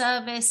 customer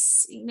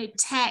service,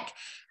 tech.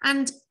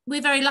 And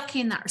we're very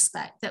lucky in that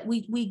respect, that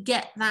we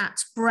get that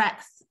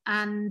breadth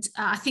And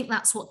I think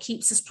that's what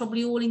keeps us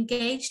probably all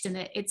engaged in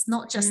it. It's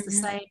not just the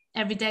same.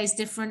 Every day is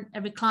different.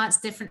 Every client's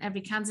different.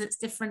 Every candidate's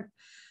different.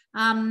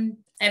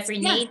 Every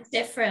need's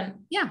different.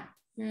 Yeah.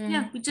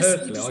 Yeah.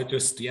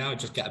 Personally, I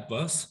just get a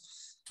buzz.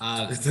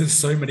 There's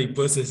so many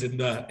buzzes in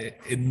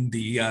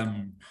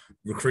the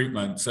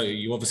recruitment. So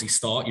you obviously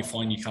start, you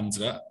find your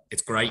candidate,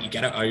 it's great, you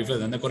get it over,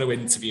 then they've got to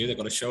interview, they've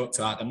got to show up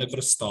to that, then they've got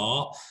to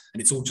start, and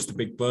it's all just a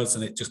big buzz,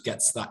 and it just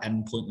gets to that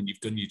end point when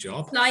you've done your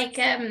job.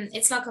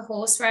 It's like a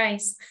horse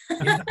race.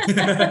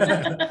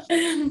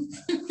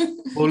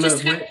 Well,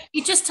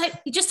 you just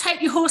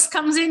hope your horse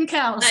comes in,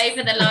 Kels.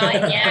 Over the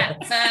line, yeah,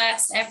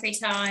 first every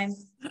time.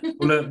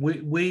 Well, look,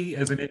 we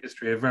as an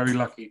industry are very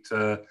lucky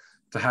to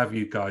have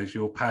you guys.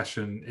 Your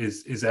passion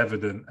is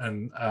evident,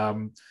 and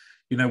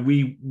you know,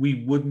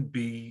 we wouldn't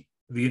be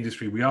the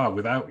industry we are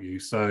without you.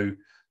 So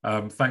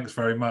thanks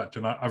very much,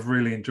 and I've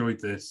really enjoyed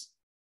this.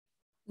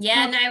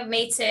 Yeah, no,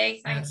 me too.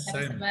 Thanks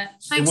so much.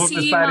 It wasn't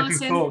as bad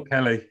as you thought,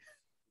 Kelly.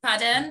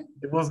 Pardon?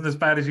 It wasn't as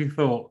bad as you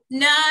thought.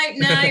 No,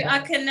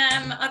 I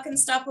can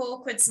stop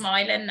awkward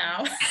smiling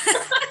now.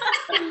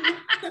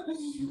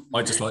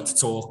 I just like to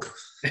talk.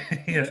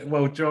 Yeah,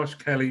 well, Josh,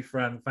 Kelly,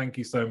 Fran, thank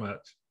you so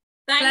much.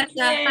 Thank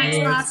you. Thanks,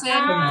 Martin.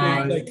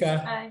 Bye. Take care.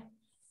 Bye.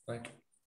 Bye.